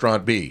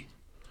restaurant B.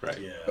 Right.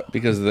 Yeah.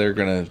 Because they're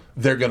gonna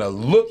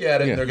look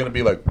at it and they're gonna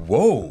be like,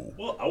 whoa.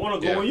 Well, I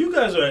want to go where you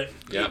guys are at.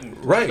 Yeah.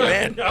 Right,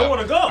 man. I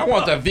want to go. I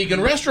want that vegan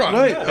restaurant.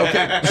 Right.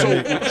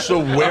 Okay. So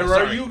where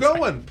are you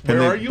going?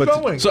 Where are you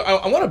going? So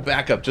I want to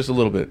back up just a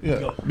little bit.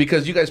 Yeah.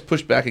 Because you guys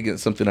pushed back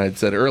against something I had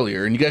said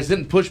earlier, and you guys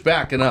didn't push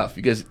back enough.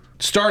 You guys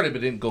started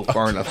but didn't go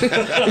far enough.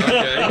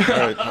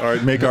 Okay. All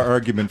right, make our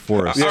argument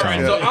for us. All Tom.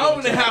 right, so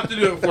I'm going to have to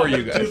do it for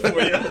you guys.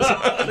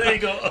 There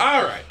you go.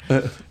 All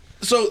right.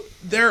 So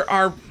there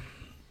are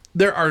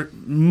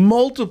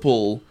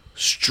multiple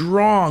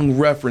strong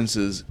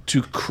references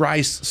to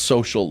Christ's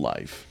social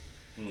life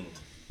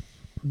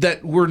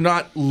that were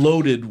not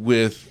loaded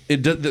with.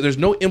 There's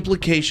no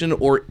implication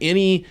or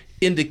any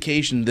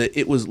indication that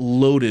it was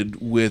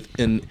loaded with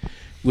a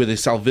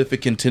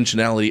salvific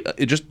intentionality.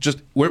 It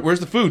just where's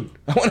the food?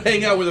 I want to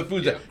hang out where the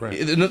food's at. Right.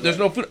 There's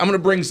no food. I'm going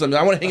to bring something.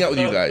 I want to hang out with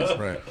you guys.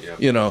 Right. Yeah.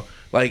 You know,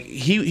 like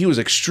he was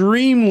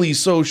extremely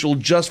social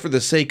just for the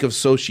sake of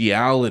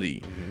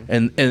sociality,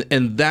 and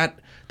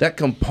that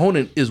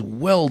component is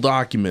well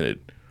documented.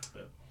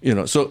 You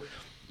know, so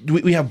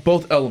we have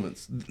both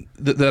elements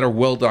that are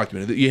well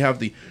documented. You have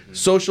the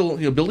social,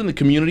 building the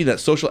community, that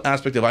social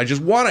aspect of I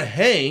just want to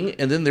hang,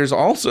 and then there's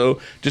also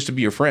just to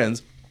be your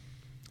friends,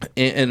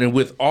 and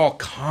with all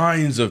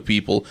kinds of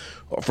people,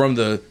 from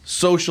the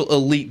social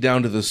elite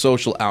down to the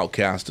social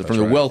outcast, from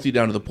the wealthy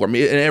down to the poor, and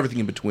everything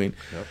in between.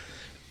 Yep.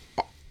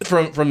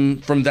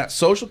 From that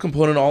social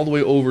component all the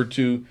way over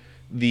to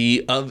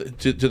the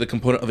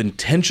component of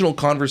intentional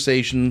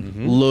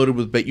conversation loaded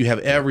with bait. You have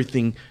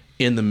everything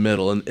in the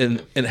middle,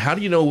 and how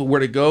do you know where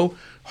to go?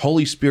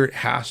 Holy Spirit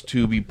has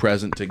to be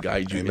present to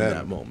guide you in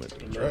that moment.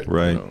 That's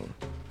Right.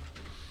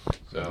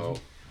 So,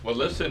 well,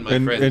 listen, my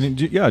friends.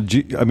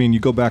 I mean, you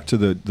go back to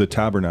the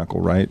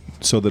tabernacle, right?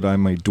 So that I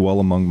may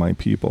dwell among my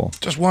people.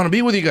 Just want to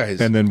be with you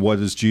guys. And then what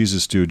does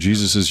Jesus do?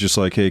 Jesus is just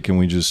like, hey, can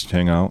we just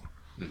hang out?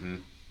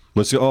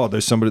 Let's see. Oh,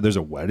 there's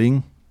a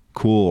wedding?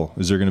 Cool.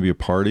 Is there going to be a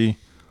party?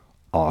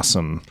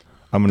 Awesome.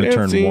 I'm going to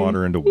turn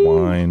water into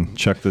wine.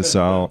 Check this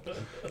out.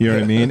 You know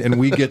what I mean? And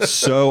we get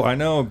I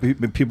know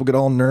people get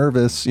all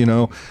nervous,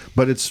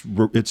 but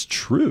it's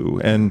true.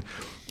 And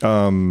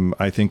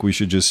I think we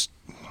should just,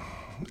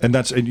 and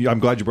I'm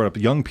glad you brought up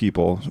young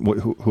people,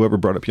 whoever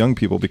brought up young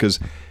people,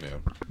 because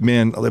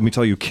man, let me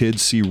tell you,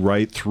 kids see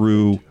right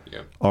through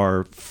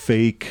our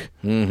fake,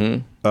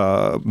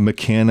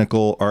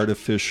 mechanical,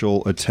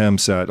 artificial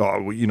attempts at,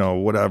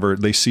 whatever.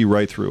 They see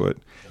right through it.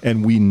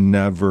 And we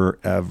never,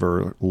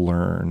 ever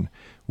learn.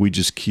 We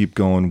just keep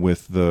going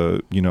with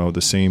the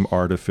same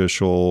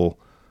artificial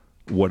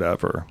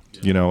whatever,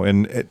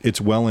 and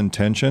it's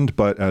well-intentioned,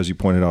 but as you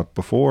pointed out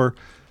before,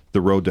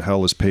 the road to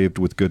hell is paved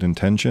with good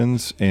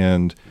intentions,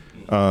 and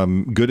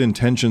good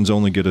intentions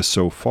only get us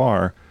so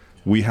far.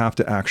 We have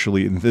to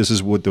actually, this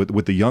is with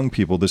the young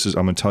people, I'm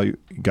going to tell you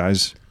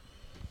guys,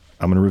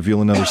 I'm going to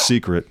reveal another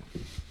secret.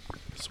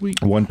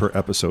 Sweet. One per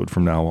episode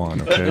from now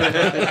on,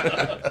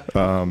 okay?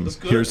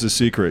 Here's the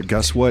secret.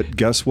 Guess what?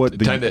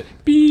 Time to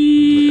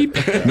beep.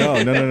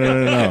 No.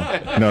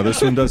 No,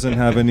 this one doesn't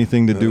have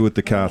anything to do with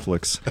the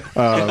Catholics.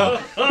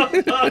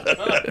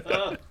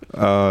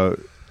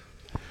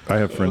 I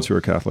have friends who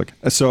are Catholic.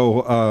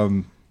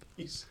 So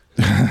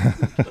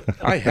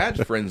I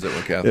had friends that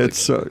were Catholic.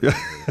 it's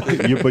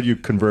but you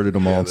converted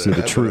them all to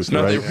the truth,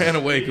 No, right? they ran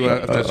away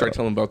after I started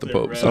telling them about the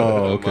Pope. So.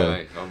 Oh,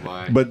 okay. Oh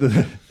my. But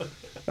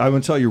I'm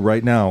going to tell you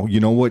right now, you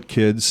know what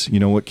kids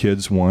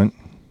want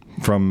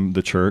from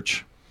the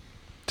church?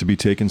 To be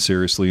taken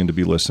seriously and to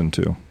be listened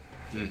to.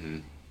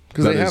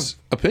 Because they have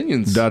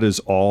opinions. That is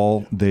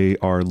all they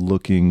are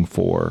looking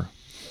for.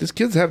 These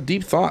kids have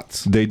deep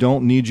thoughts. They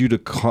don't need you to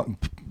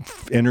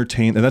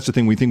entertain, and that's the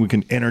thing, we think we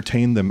can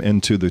entertain them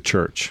into the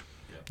church,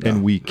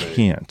 and we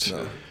can't.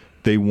 No.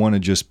 They want to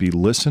just be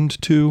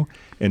listened to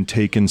and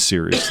taken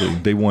seriously.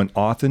 They want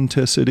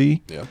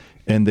authenticity,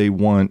 and they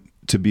want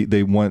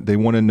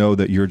to know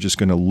that you're just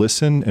going to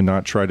listen and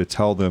not try to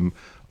tell them,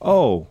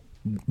 oh,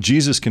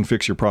 Jesus can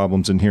fix your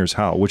problems and here's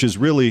how, which is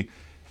really,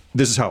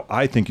 this is how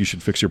I think you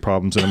should fix your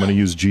problems, and I'm going to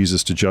use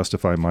Jesus to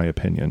justify my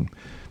opinion.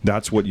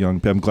 That's what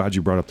I'm glad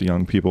you brought up the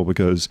young people,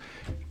 because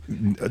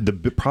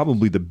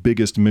probably the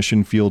biggest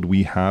mission field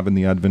we have in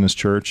the Adventist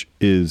Church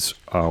is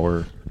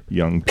our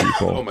young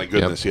people. Oh my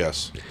goodness,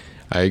 yes.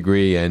 I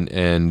agree.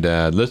 And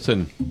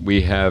listen,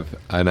 we have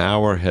an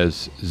hour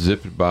has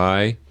zipped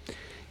by,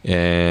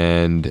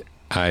 and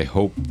I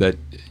hope that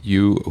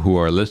you who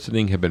are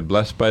listening have been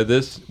blessed by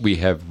this. We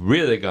have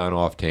really gone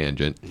off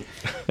tangent.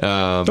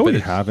 No, we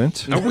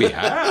haven't. No, we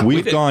have.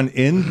 We've gone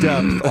in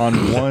depth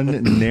on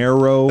one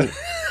narrow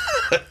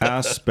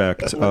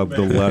aspect of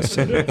the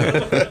lesson.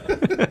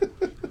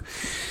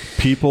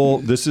 People,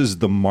 this is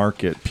the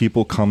market.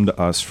 People come to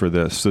us for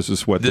this. This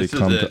is what they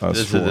come to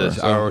us for. This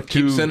is our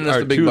Keep sending us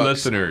the big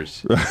bucks.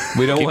 Listeners.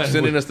 We don't Keep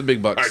sending us the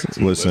big bucks.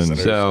 Listen.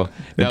 So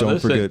and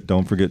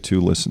don't forget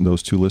to listen.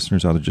 Those two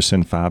listeners out there, just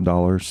send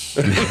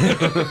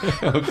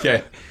 $5.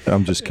 Okay.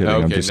 I'm just kidding.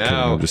 Okay, I'm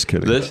just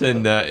kidding.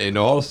 Listen, in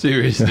all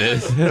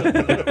seriousness.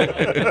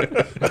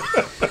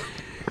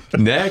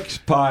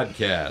 Next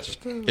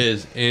podcast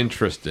is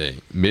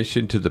interesting.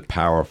 Mission to the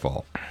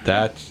Powerful.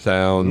 That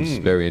sounds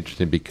very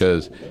interesting,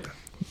 because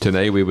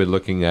tonight we were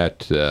looking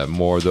at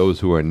more those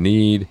who are in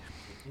need.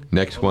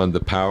 Next one, the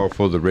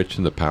powerful, the rich,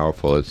 and the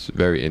powerful. It's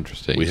very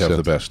interesting. We have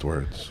the best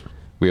words.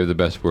 We have the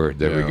best word.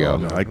 There we go.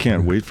 No, I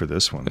can't wait for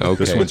this one. Okay,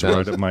 this one's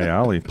right up my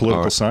alley.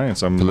 Political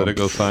science.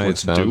 Political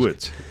science. Let's do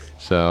it.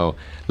 So,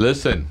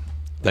 listen,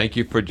 thank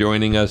you for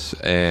joining us.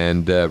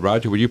 And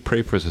Roger, will you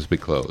pray for us as we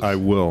close? I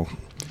will.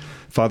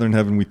 Father in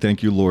heaven, we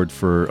thank you, Lord,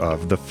 for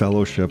the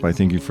fellowship. I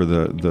thank you for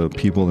the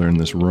people that are in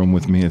this room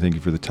with me. I thank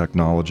you for the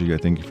technology. I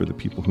thank you for the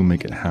people who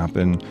make it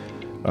happen,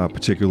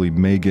 particularly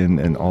Megan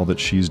and all that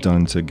she's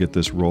done to get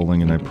this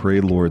rolling. And I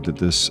pray, Lord, that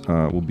this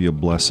will be a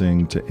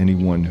blessing to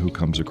anyone who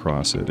comes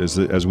across it.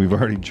 As we've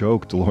already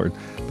joked, Lord,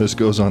 this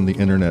goes on the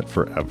internet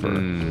forever.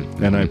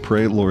 Mm-hmm. And I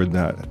pray, Lord,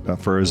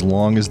 that for as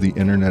long as the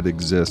internet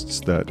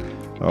exists, that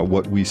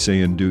what we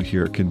say and do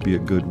here can be a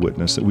good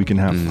witness, that we can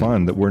have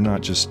fun, that we're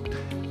not just...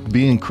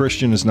 Being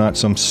Christian is not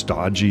some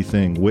stodgy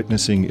thing.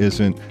 Witnessing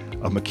isn't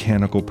a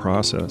mechanical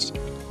process,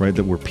 right?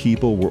 That we're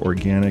people, we're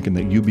organic, and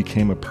that you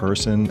became a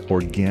person,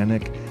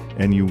 organic,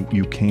 and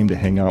you came to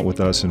hang out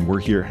with us, and we're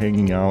here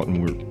hanging out,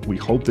 and we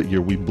hope that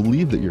we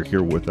believe that you're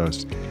here with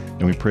us,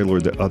 and we pray,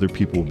 Lord, that other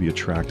people will be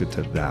attracted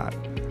to that.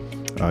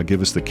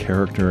 Give us the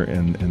character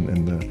and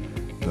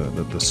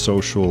the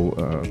social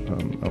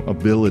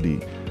ability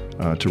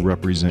to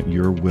represent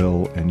your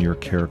will and your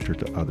character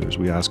to others.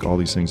 We ask all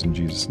these things in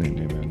Jesus' name,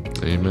 amen.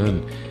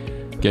 Amen.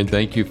 Again,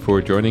 thank you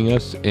for joining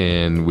us,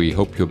 and we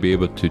hope you'll be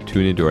able to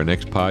tune into our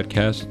next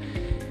podcast.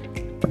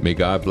 May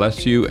God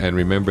bless you, and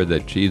remember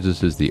that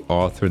Jesus is the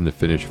author and the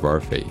finisher of our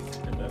faith.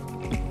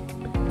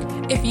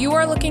 If you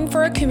are looking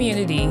for a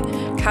community,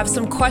 have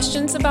some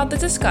questions about the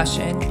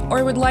discussion,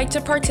 or would like to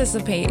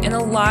participate in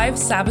a live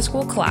Sabbath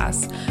School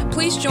class,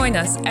 please join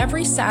us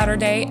every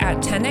Saturday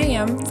at 10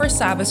 a.m. for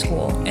Sabbath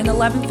School and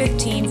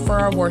 11:15 for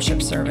our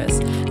worship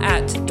service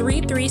at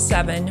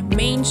 337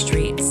 Main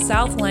Street,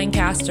 South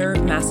Lancaster,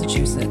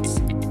 Massachusetts.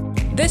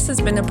 This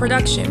has been a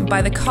production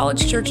by the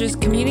College Church's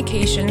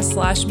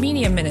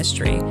Communications/Media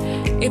Ministry.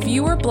 If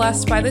you were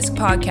blessed by this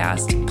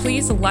podcast,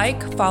 please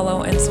like,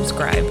 follow, and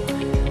subscribe.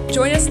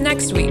 Join us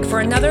next week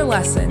for another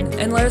lesson,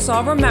 and let us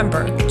all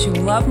remember to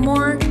love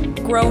more,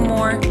 grow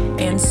more,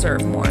 and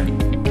serve more.